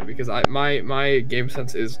criticism though, because my game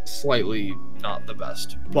sense is slightly not the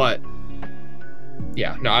best, but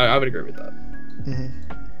yeah, no, I would agree with that. hmm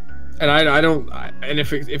And and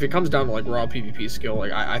if it comes down to like raw PvP skill,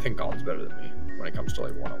 like I think Golem's better than me when it comes to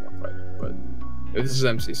like one-on-one fighting. But this is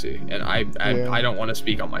MCC, and Yeah. I don't want to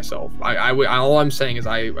speak on myself. All I'm saying is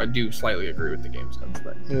I do slightly agree with the game sense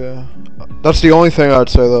thing. Yeah. That's the only thing I'd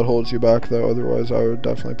say that holds you back, though. Otherwise, I would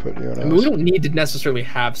definitely put you in I mean, we S. don't need to necessarily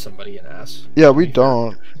have somebody in S. Yeah, we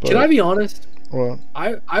don't. But, Can I be honest? Well,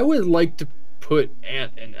 I would like to put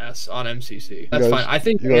Ant and S on MCC. That's guys- fine. I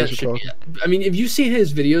think you guys Ant are should be. talking. I mean, if you see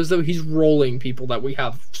his videos though, he's rolling people that we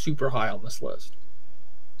have super high on this list.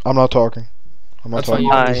 I'm not talking. I'm not That's talking.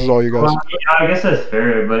 fine. This is all you guys. Well, yeah, I guess that's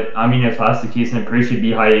fair, but I mean, if that's the case, then Purge should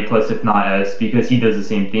be high A plus, if not S, because he does the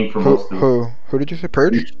same thing for most of them. Who did you say?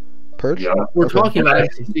 Purge? Purge? Yeah, We're Okay. talking about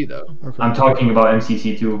MCC though. Okay. I'm talking about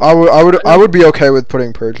MCC too. I would be okay with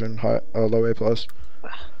putting Purge in low A plus.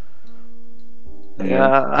 Yeah,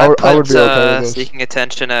 I I would put be okay with this. seeking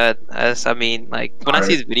attention as I mean, like when I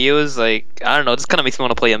see his videos, like I don't know, it just kind of makes me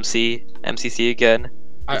want to play MCC again.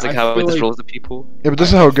 It's like how it just rolls the people. Yeah, but this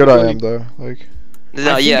is how good I am though. Like,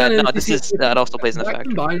 No, think yeah, that no, this is that also plays in That effect.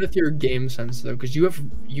 combined with your game sense though, because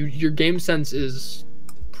your game sense is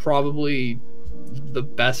probably the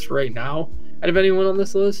best right now out of anyone on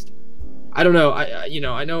this list. I don't know. I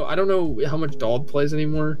don't know how much Dog plays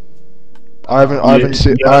anymore. I haven't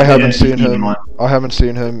seen him. One. I haven't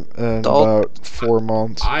seen him in Dog. about 4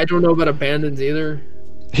 months. I don't know about Abandons either.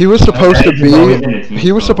 He was supposed to He's always in a be. team,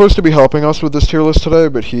 He was so- supposed to be helping us with this tier list today,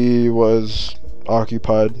 but he was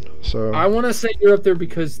occupied. So I want to say you're up there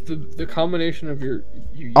because the combination of your.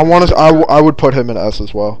 I would put him in S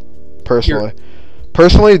as well, personally.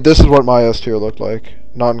 Personally, this is what my S tier looked like,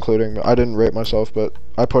 not including me. I didn't rate myself, but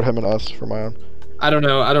I put him in S for my own. I don't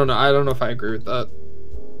know. I don't know if I agree with that.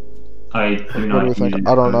 I do What do not. we think?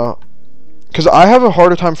 I don't know. Because I have a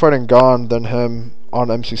harder time fighting Gon than him on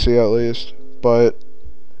MCC at least, but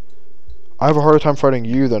I have a harder time fighting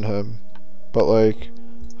you than him. But like,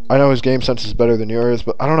 I know his game sense is better than yours,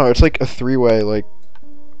 but I don't know. It's like a three-way like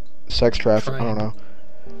sex traffic. I don't know.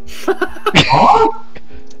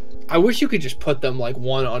 I wish you could just put them like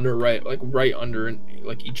one under right under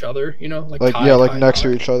like each other. You know, Like yeah, like next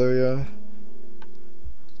to each other. Yeah.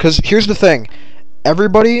 Because here's the thing,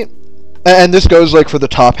 everybody, and this goes like for the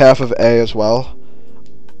top half of A as well.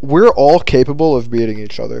 We're all capable of beating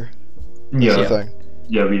each other. That's Yeah, the thing.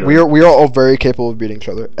 yeah, We are all very capable of beating each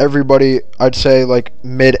other. Everybody, I'd say like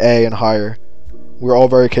mid A and higher, we're all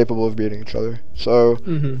very capable of beating each other. So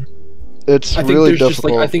it's I think really there's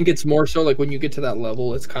difficult. just like I think it's more so like when you get to that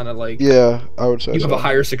level, it's kind of like Yeah, I would say you so. have a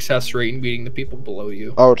higher success rate in beating the people below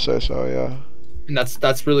you, I would say so. Yeah. and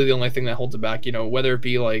that's really the only thing that holds it back. You know, whether it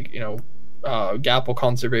be like Gapple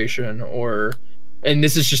conservation or, and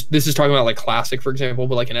this is talking about like classic, for example,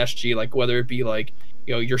 but like an SG, like whether it be like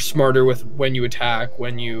you're smarter with when you attack,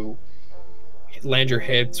 when you land your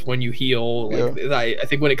hits, when you heal. Like I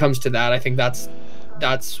think when it comes to that, I think that's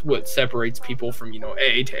what separates people from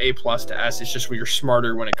A to A plus to S. It's just where you're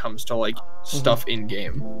smarter when it comes to like stuff in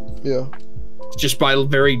game, Yeah. just by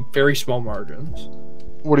very very small margins.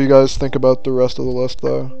 What do you guys think about the rest of the list,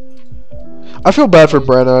 though? I feel bad for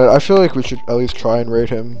Brandon. I feel like we should at least try and rate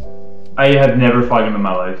him. I have never fought him in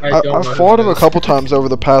my life. I don't know I've who fought it him a is. couple times over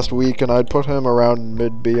the past week, and I'd put him around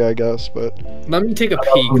mid B, I guess. But Let me take a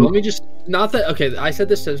peek. Let me just I said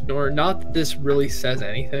this as Nour. Not that this really says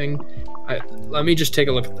anything. Let me just take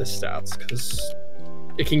a look at the stats because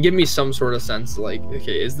it can give me some sort of sense. Like,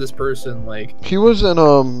 okay, is this person like? he was in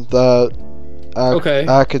that Okay.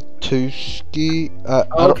 Akatsuki. I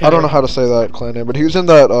Okay. don't know how to say that clan name, but he was in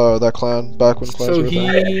that clan back when clans So were a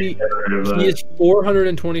thing. Never heard of he that. is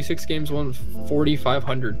 426 games won,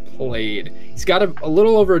 4,500 played. He's got a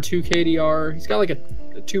little over a 2 KDR. He's got like a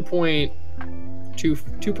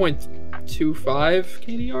 2.25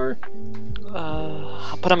 KDR.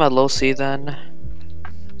 I'll put him at low C then.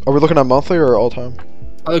 Are we looking at monthly or all time?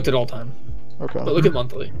 I looked at all time, Okay. but look at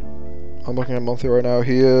monthly. I'm looking at monthly right now.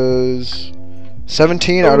 He is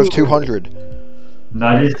 17 out of 200.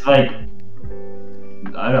 That is like.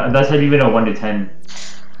 That's not even a 1 to 10.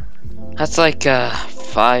 That's like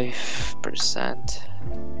 5%.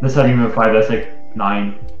 That's not even a 5. That's like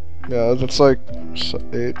 9. Yeah, that's like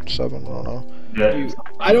 8, 7. I don't know. Yeah.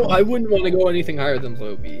 I wouldn't want to go anything higher than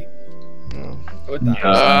low B. Yeah. With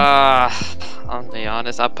that. I'll be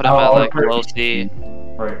honest, I'll put him Oh, at like okay. low C.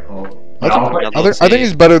 Right. Oh. I Yeah, I'll think, put- I think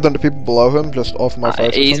he's better than the people below him, just off of my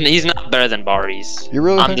fights. with him. He's not better than Barty's. You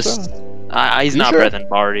really I'm think just so? he's You not sure? better than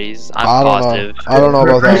Barty's. I'm I don't positive. know. I don't know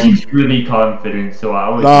about that one. He's really confident, so I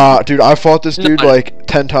would. Nah, dude, I fought this dude No. like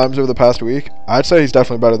 10 times over the past week. I'd say he's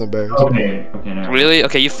definitely better than Bears. Okay. Okay. Never. Really?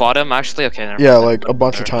 Okay, you fought him actually? Okay. Never Yeah, mind. like a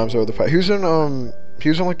bunch of times over the past. He was in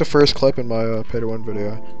like the first clip in my pay to win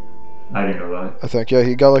video. I didn't know that. I think. Yeah,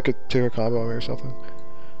 he got like a 2 combo on me or something.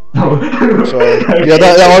 So So yeah,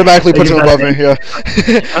 that automatically puts him above me. Yeah.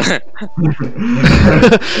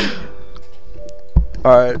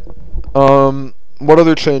 All right. What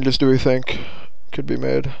other changes do we think could be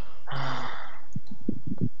made?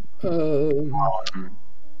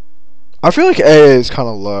 I feel like AA is kind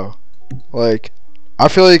of low. Like, I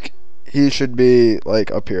feel like he should be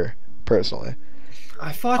like up here personally.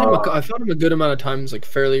 I fought him. I fought him a good amount of times, like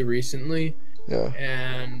fairly recently, Yeah.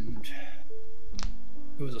 and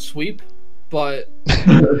it was a sweep. But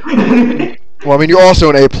Well, I mean, you're also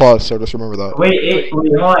an A+, so just remember that. Wait, hold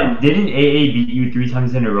on. Didn't AA beat you 3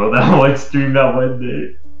 times in a row that one stream that one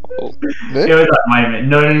day? Me? It was on my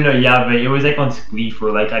no, yeah, but it was like on Spleef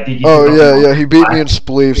or like I think. Yeah, he beat me in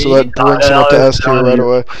Spleef, so that brings him up to S tier right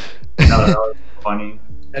away. That was funny.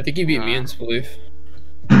 I think he beat me in Spleef.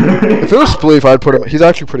 If it was Spleef, I'd put him. He's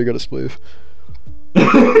actually pretty good at Spleef.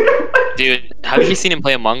 Dude, have you seen him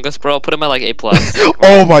play Among Us, bro? Put him at like A+.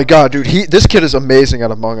 Oh my god, dude, this kid is amazing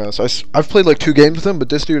at Among Us. I've played like 2 games with him, but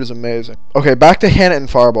this dude is amazing. Okay, back to Hannah and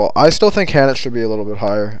Fireball. I still think Hannah should be a little bit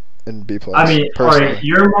higher in B+. I mean, personally. alright,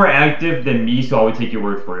 you're more active than me, so I would take your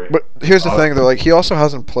word for it. But here's the thing, though. Like, he also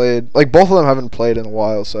hasn't played. Like, both of them haven't played in a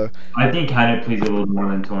while, so. I think Hannah plays a little more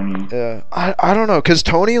than Tony. Yeah, I don't know, cause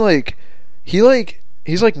Tony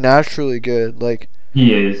he's like naturally good. Like,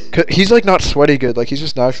 he is. He's like not sweaty good. Like, he's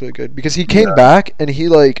just naturally good because he came back and he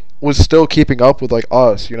like was still keeping up with like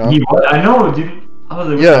us, you know. I know, dude. I was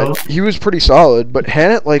like, Yeah, he was pretty solid, but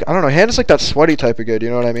Hannah, like, I don't know, Hannah's like that sweaty type of good, you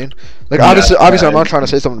know what I mean? Like, obviously, I'm not trying to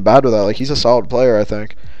say something bad with that. Like, he's a solid player, I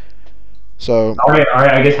think. So. Alright,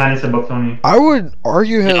 I guess Hannah's above Tony. I would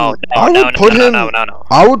argue him. No. I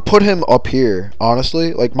would put him up here,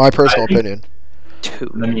 honestly. Like, my personal opinion.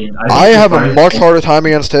 I have a much harder time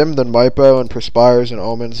against him than Mypo and Perspires and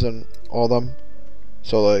Omens and all them.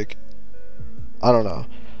 So, like, I don't know.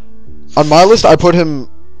 On my list, I put him,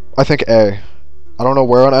 I think, A. I don't know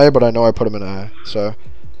where on A, but I know I put him in A. So.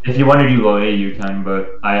 If you want to do low A, you can,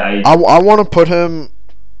 but I want to put him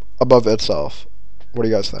above itself. What do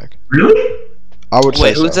you guys think? Really? I would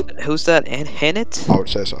say so. Who's that? Hannett? I would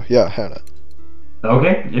say so. Yeah, Hannett.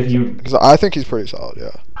 Okay, if you. Because I think he's pretty solid.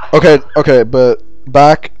 Yeah. Okay, but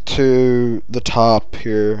back to the top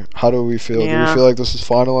here. How do we feel? Yeah. Do we feel like this is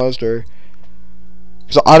finalized or?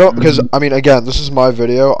 Because I mean, again, this is my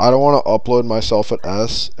video. I don't want to upload myself at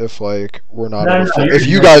S if like we're not. If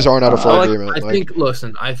you guys aren't at a full agreement.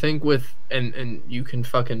 Listen. I think with and you can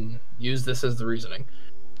fucking use this as the reasoning.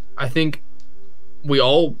 I think we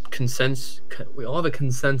all have a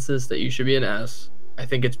consensus that you should be an S. I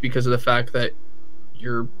think it's because of the fact that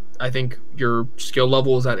I think your skill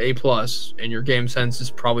level is at A+, and your game sense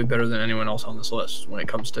is probably better than anyone else on this list when it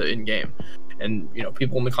comes to in-game. And, you know,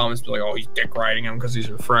 people in the comments be like, oh, he's dick riding him because he's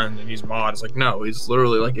your friend and he's mod. It's like, no, he's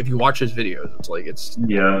literally, like, if you watch his videos, it's like,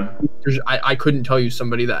 Yeah. I couldn't tell you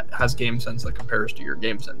somebody that has game sense that compares to your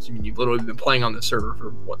game sense. I mean, you've literally been playing on this server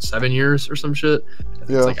for, what, 7 years or some shit?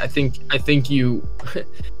 Yeah. It's like, I think you...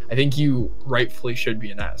 I think you rightfully should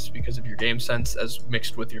be an S because of your game sense as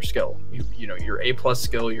mixed with your skill. You know, your A+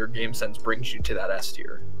 skill, your game sense brings you to that S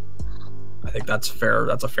tier. I think that's fair.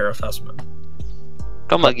 That's a fair assessment.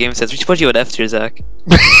 Talking about game sense, we should put you at F tier, Zach.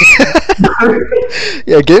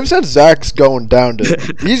 Yeah, game sense Zach's going down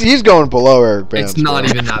to he's going below Eric Bams. It's not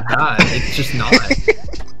even that bad. It's just not.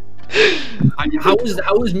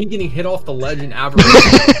 How was me getting hit off the ledge in average?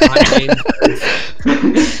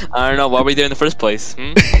 I don't know. Why were you there in the first place?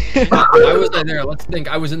 I was there. Let's think.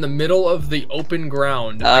 I was in the middle of the open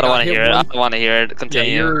ground. I don't want to hear it. I don't want to hear it.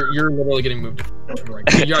 Continue. Yeah, you're literally getting moved to the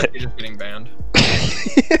right. You're actually just getting banned.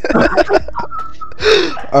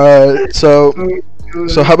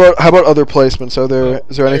 So how about other placements?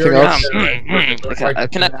 Is there anything else?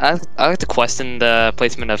 I like to question the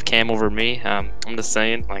placement of Cam over me. I'm just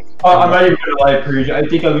saying, like. I'm not even gonna lie, Pxrge. I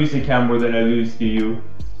think I lose to Cam more than I lose to you.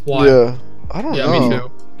 Why? Yeah, I don't know. Yeah, me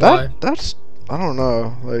too. Why? That's I don't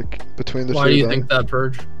know. Like between the two. Why do you think that,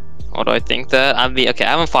 Pxrge? What do I think that? I mean, okay,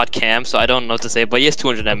 I haven't fought Cam, so I don't know what to say. But he has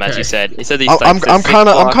 200 MS. You said. He said he's like. I'm kind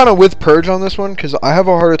of with Pxrge on this one because I have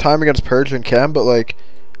a harder time against Pxrge than Cam, but like.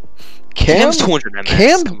 Cam's 200 MS.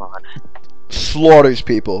 Cam Come on. Slaughters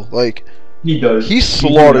people. Like he does. He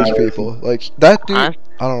slaughters people. Like that dude. I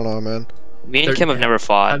don't know, man. Me and Cam have never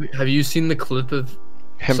fought. Have you seen the clip of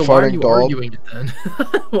him fighting Dald? Why are you arguing it then?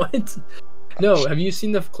 What? No, have you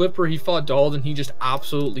seen the clip where he fought Dald and he just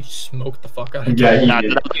absolutely smoked the fuck out of him? Yeah,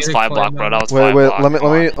 that was 5 block, bro. That was wait, 5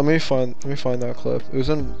 block. let me find that clip. It was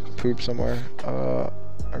in Poop somewhere.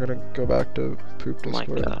 I gotta go back to Poop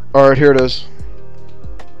Discord. All right, here it is.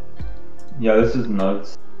 Yeah, this is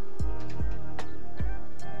nuts.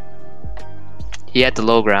 He had the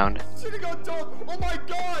low ground. Oh my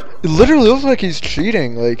god! It literally looks like he's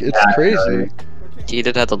cheating. Like it's crazy. He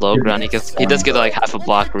did have the low ground. He does get like half a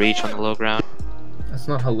block reach on the low ground. That's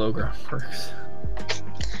not how low ground works.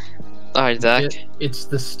 Alright, Zach. It's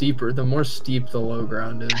the more steep the low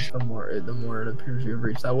ground is, the more it appears you have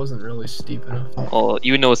reached. That wasn't really steep enough. Well,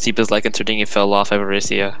 you know what steep is like considering you fell off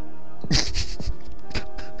Everisia.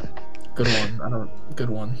 Good one. Good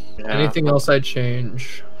one. Yeah. Anything else I'd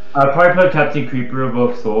change? I'd probably put Captain Creeper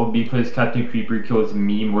above Soul because Captain Creeper kills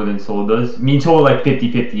me more than Soul does. Me and Soul are like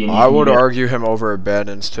 50-50. I would argue him over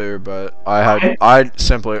Abandons too, but I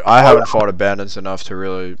haven't fought Abandons enough to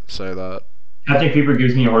really say that. Captain Creeper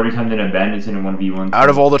gives me a harder time than Abandons in a 1v1. Out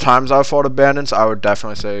of all the times I've fought Abandons, I would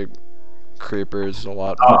definitely say Creeper is a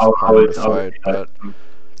lot harder to fight. But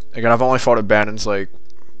again, I've only fought Abandons like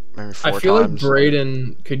maybe 4 times. I feel like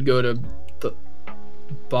Brayden could go to the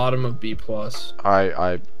bottom of B+.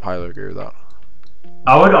 I highly agree with that.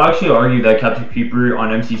 I would actually argue that Captain Creeper on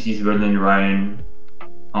MCC is better than Ryan.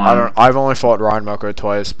 I've only fought Ryan Moko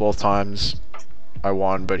twice. Both times I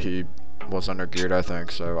won, but he was under geared, I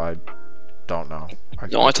think. So I don't know.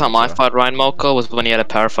 The only time I fought Ryan Moko was when he had a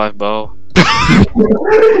Power 5 bow.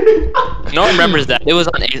 No one remembers that. It was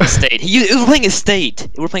on Estate. It was playing Estate.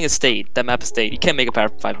 We were playing Estate. That map Estate. You can't make a Power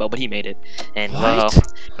 5 bow, but he made it. And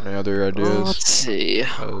any other ideas? Let's see.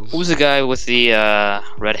 Who's the guy with the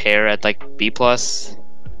red hair at like B+? Is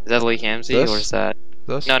that Lee Hamzy or is that?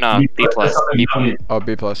 This? No, B+. B+. Oh,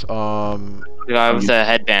 B+. The guy with the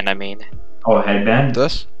headband, I mean. Oh, headband?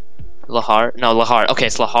 This? Lahar? No, Lahar. Okay,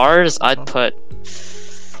 it's Lahar's. I'd put.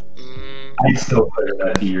 I'd still put it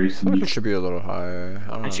at B or C. I think it should be a little higher.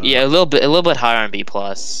 I don't know. Yeah, a little bit higher on B+.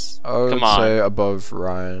 I would say above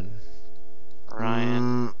Ryan.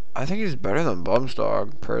 I think he's better than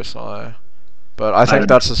Bumsdog, personally. But I think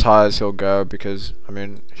that's as high as he'll go because, I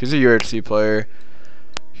mean, he's a UHC player.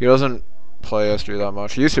 He doesn't play S3 that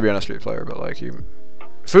much. He used to be an S3 player, but like if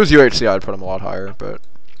it was UHC, I'd put him a lot higher. But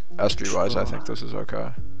S3 wise, I think this is okay.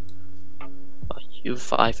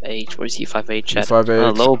 U5H. Where's U5H at?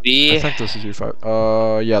 U5H. Low B. I think this is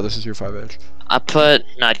U5. Yeah, this is U5H. I put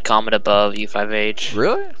Night Comet above U5H.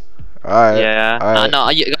 Really? Alright. Yeah. Alright.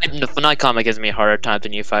 Night Comet gives me a harder time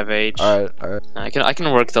than U5H. Alright. I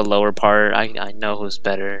can work the lower part. I know who's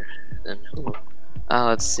better than who.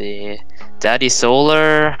 Let's see. Daddy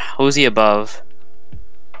Solar. Who's he above?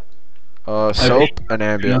 Soap and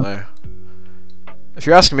Ambiently. If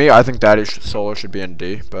you ask me, I think Daddy Solar should be in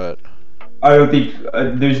D, but I don't think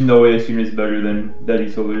there's no way Asuna is better than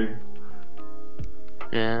Daddy Solar.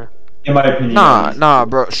 Yeah. In my opinion. Nah,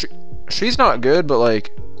 bro. She's not good, but like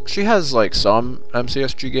she has like some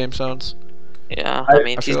MCSG game sense. Yeah, I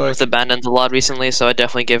mean she's like abandoned a lot recently, so I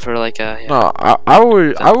definitely give her like a. Yeah. No,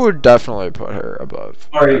 I would definitely put her above.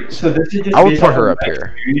 Alright, so this is just. I would put her up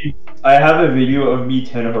here. I have a video of me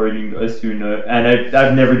 10-harding Asuna, and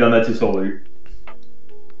I've never done that to Solar.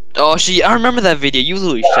 Oh, I remember that video. You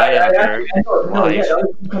literally shot at her. No, yeah, that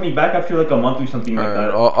was coming back after like a month or something like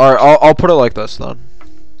that. I'll put it like this then.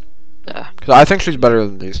 Yeah. Because I think she's better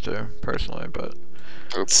than these two, personally, but.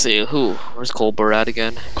 Let's see, where's Colbert at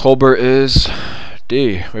again? Colbert is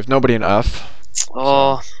D. We have nobody in F.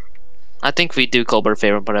 Oh, I think we do Colbert a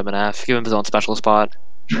favor and put him in F. Give him his own special spot.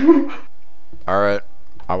 Alright.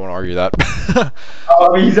 I won't argue that. I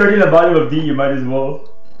mean, he's already in the bottom of D, you might as well.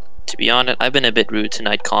 To be honest, I've been a bit rude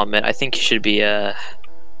tonight, Comet. I think he should be I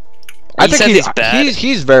think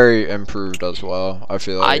he's very improved as well, I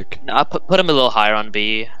feel like. I put him a little higher on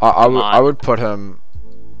B. I would put him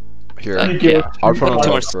here. Yeah. I'll put him two on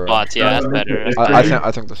more spots. Yeah, that's better.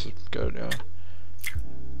 I think this is good. Yeah.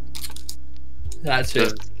 That's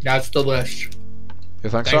it. That's the list. You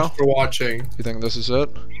think Thanks so? for watching. You think this is it?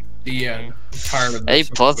 The end. I'm tired of A this.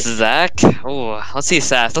 plus Zach. Oh, let's see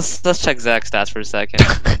stats. Let's check Zach's stats for a second.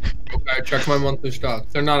 Okay, check my monthly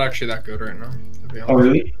stats. They're not actually that good right now. To be honest. Oh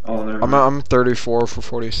really? Oh, never mind. I'm 34 for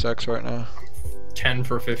 46 right now. 10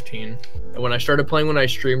 for 15. And when I started playing, when I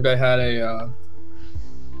streamed, I had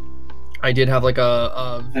I did have like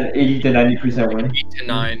an 80 to 90% win. 8 to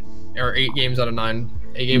 9, or 8 games out of 9.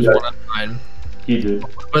 8 games 1 out of 9. He did.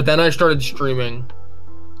 But then I started streaming.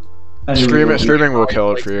 Streaming will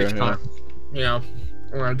kill it for you. Yeah. Yeah.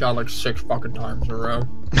 And I got like 6 fucking times in a row.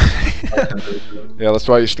 Yeah, that's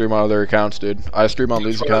why you stream on other accounts, dude. I stream on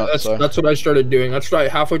these accounts. That's what I started doing. That's why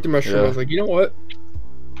halfway through my stream, I was like, you know what?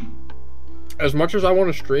 As much as I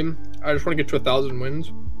want to stream, I just want to get to 1,000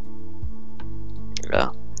 wins. Yeah.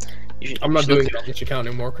 I'm not doing it on this account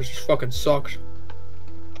anymore because it fucking sucks.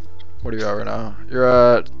 What are you at right now? You're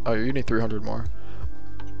at. Oh, you need 300 more.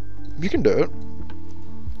 You can do it.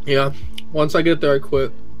 Yeah. Once I get there, I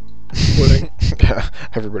quit. Quitting. Yeah,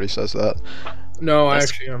 everybody says that. No, I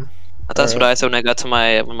actually am. That's what I said when I got to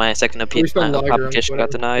my second application got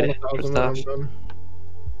denied.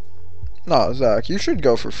 No, Zach, you should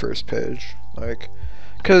go for first page. Like,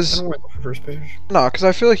 cause. I don't like the first page. No, cause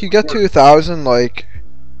I feel like you get to 1,000, like.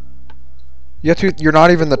 You're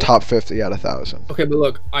not even the top 50 out of 1,000. Okay, but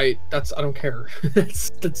look, I don't care. that's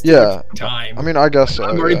too Yeah. much time. I mean, I guess so.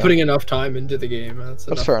 I'm already yeah. putting enough time into the game. That's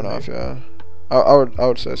fair for me. enough. Yeah. I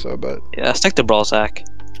would say so, but. Yeah, stick to brawl, Zach.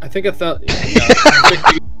 I think I thought.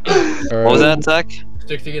 Yeah, What was that, Zach?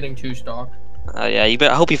 Stick to getting 2 stock. Yeah,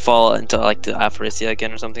 I hope you fall into like the Aphoristia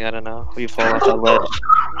again or something. I don't know. Hope you fall off that ledge.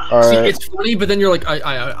 All See, right. it's funny, but then you're like,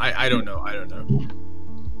 I don't know.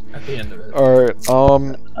 At the end of it. All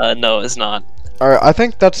right. No, it's not. All right. I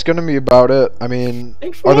think that's gonna be about it. I mean,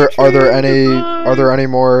 Thanks for are there watching. any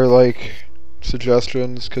more like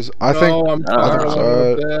suggestions? Because I think I'm I tired. think I so.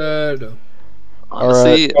 want to go to bed.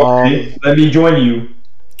 Honestly, Okay, let me join you.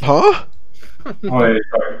 Huh? Oh, wait,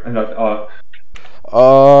 sorry. Enough.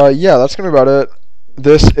 Yeah, that's gonna be about it.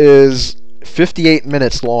 This is 58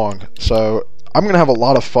 minutes long, so I'm gonna have a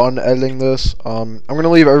lot of fun editing this. I'm gonna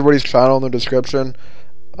leave everybody's channel in the description.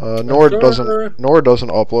 Nour doesn't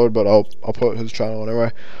upload, but I'll put his channel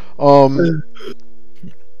anyway.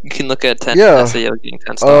 you can look at 10 Yeah. SEO getting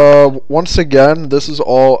 10 stock. Once again, this is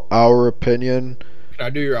all our opinion. Can I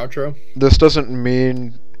do your outro? This doesn't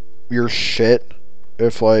mean you're shit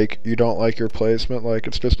if like you don't like your placement. Like,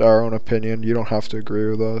 it's just our own opinion. You don't have to agree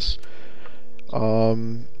with us.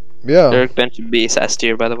 Yeah. Eric Ben should be S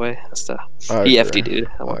tier, by the way. That's the I EFT agree. dude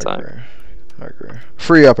at one time. I agree.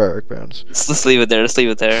 Free up Eric Bands. Let's leave it there. Let's leave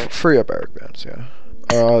it there. Free up Eric Bands,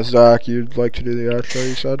 yeah. Zach, you'd like to do the outro,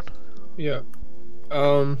 you said? Yeah.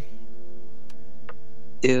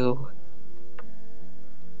 Ew.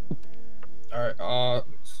 Alright,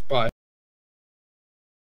 bye.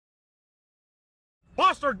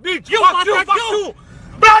 Bastard bitch! Fuck you!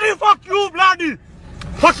 Bloody fuck you, bloody!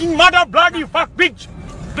 Fucking mother, bloody fuck bitch!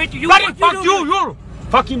 Bitch, you bloody fuck you!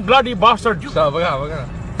 Fucking bloody bastard!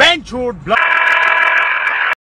 Bench bloody!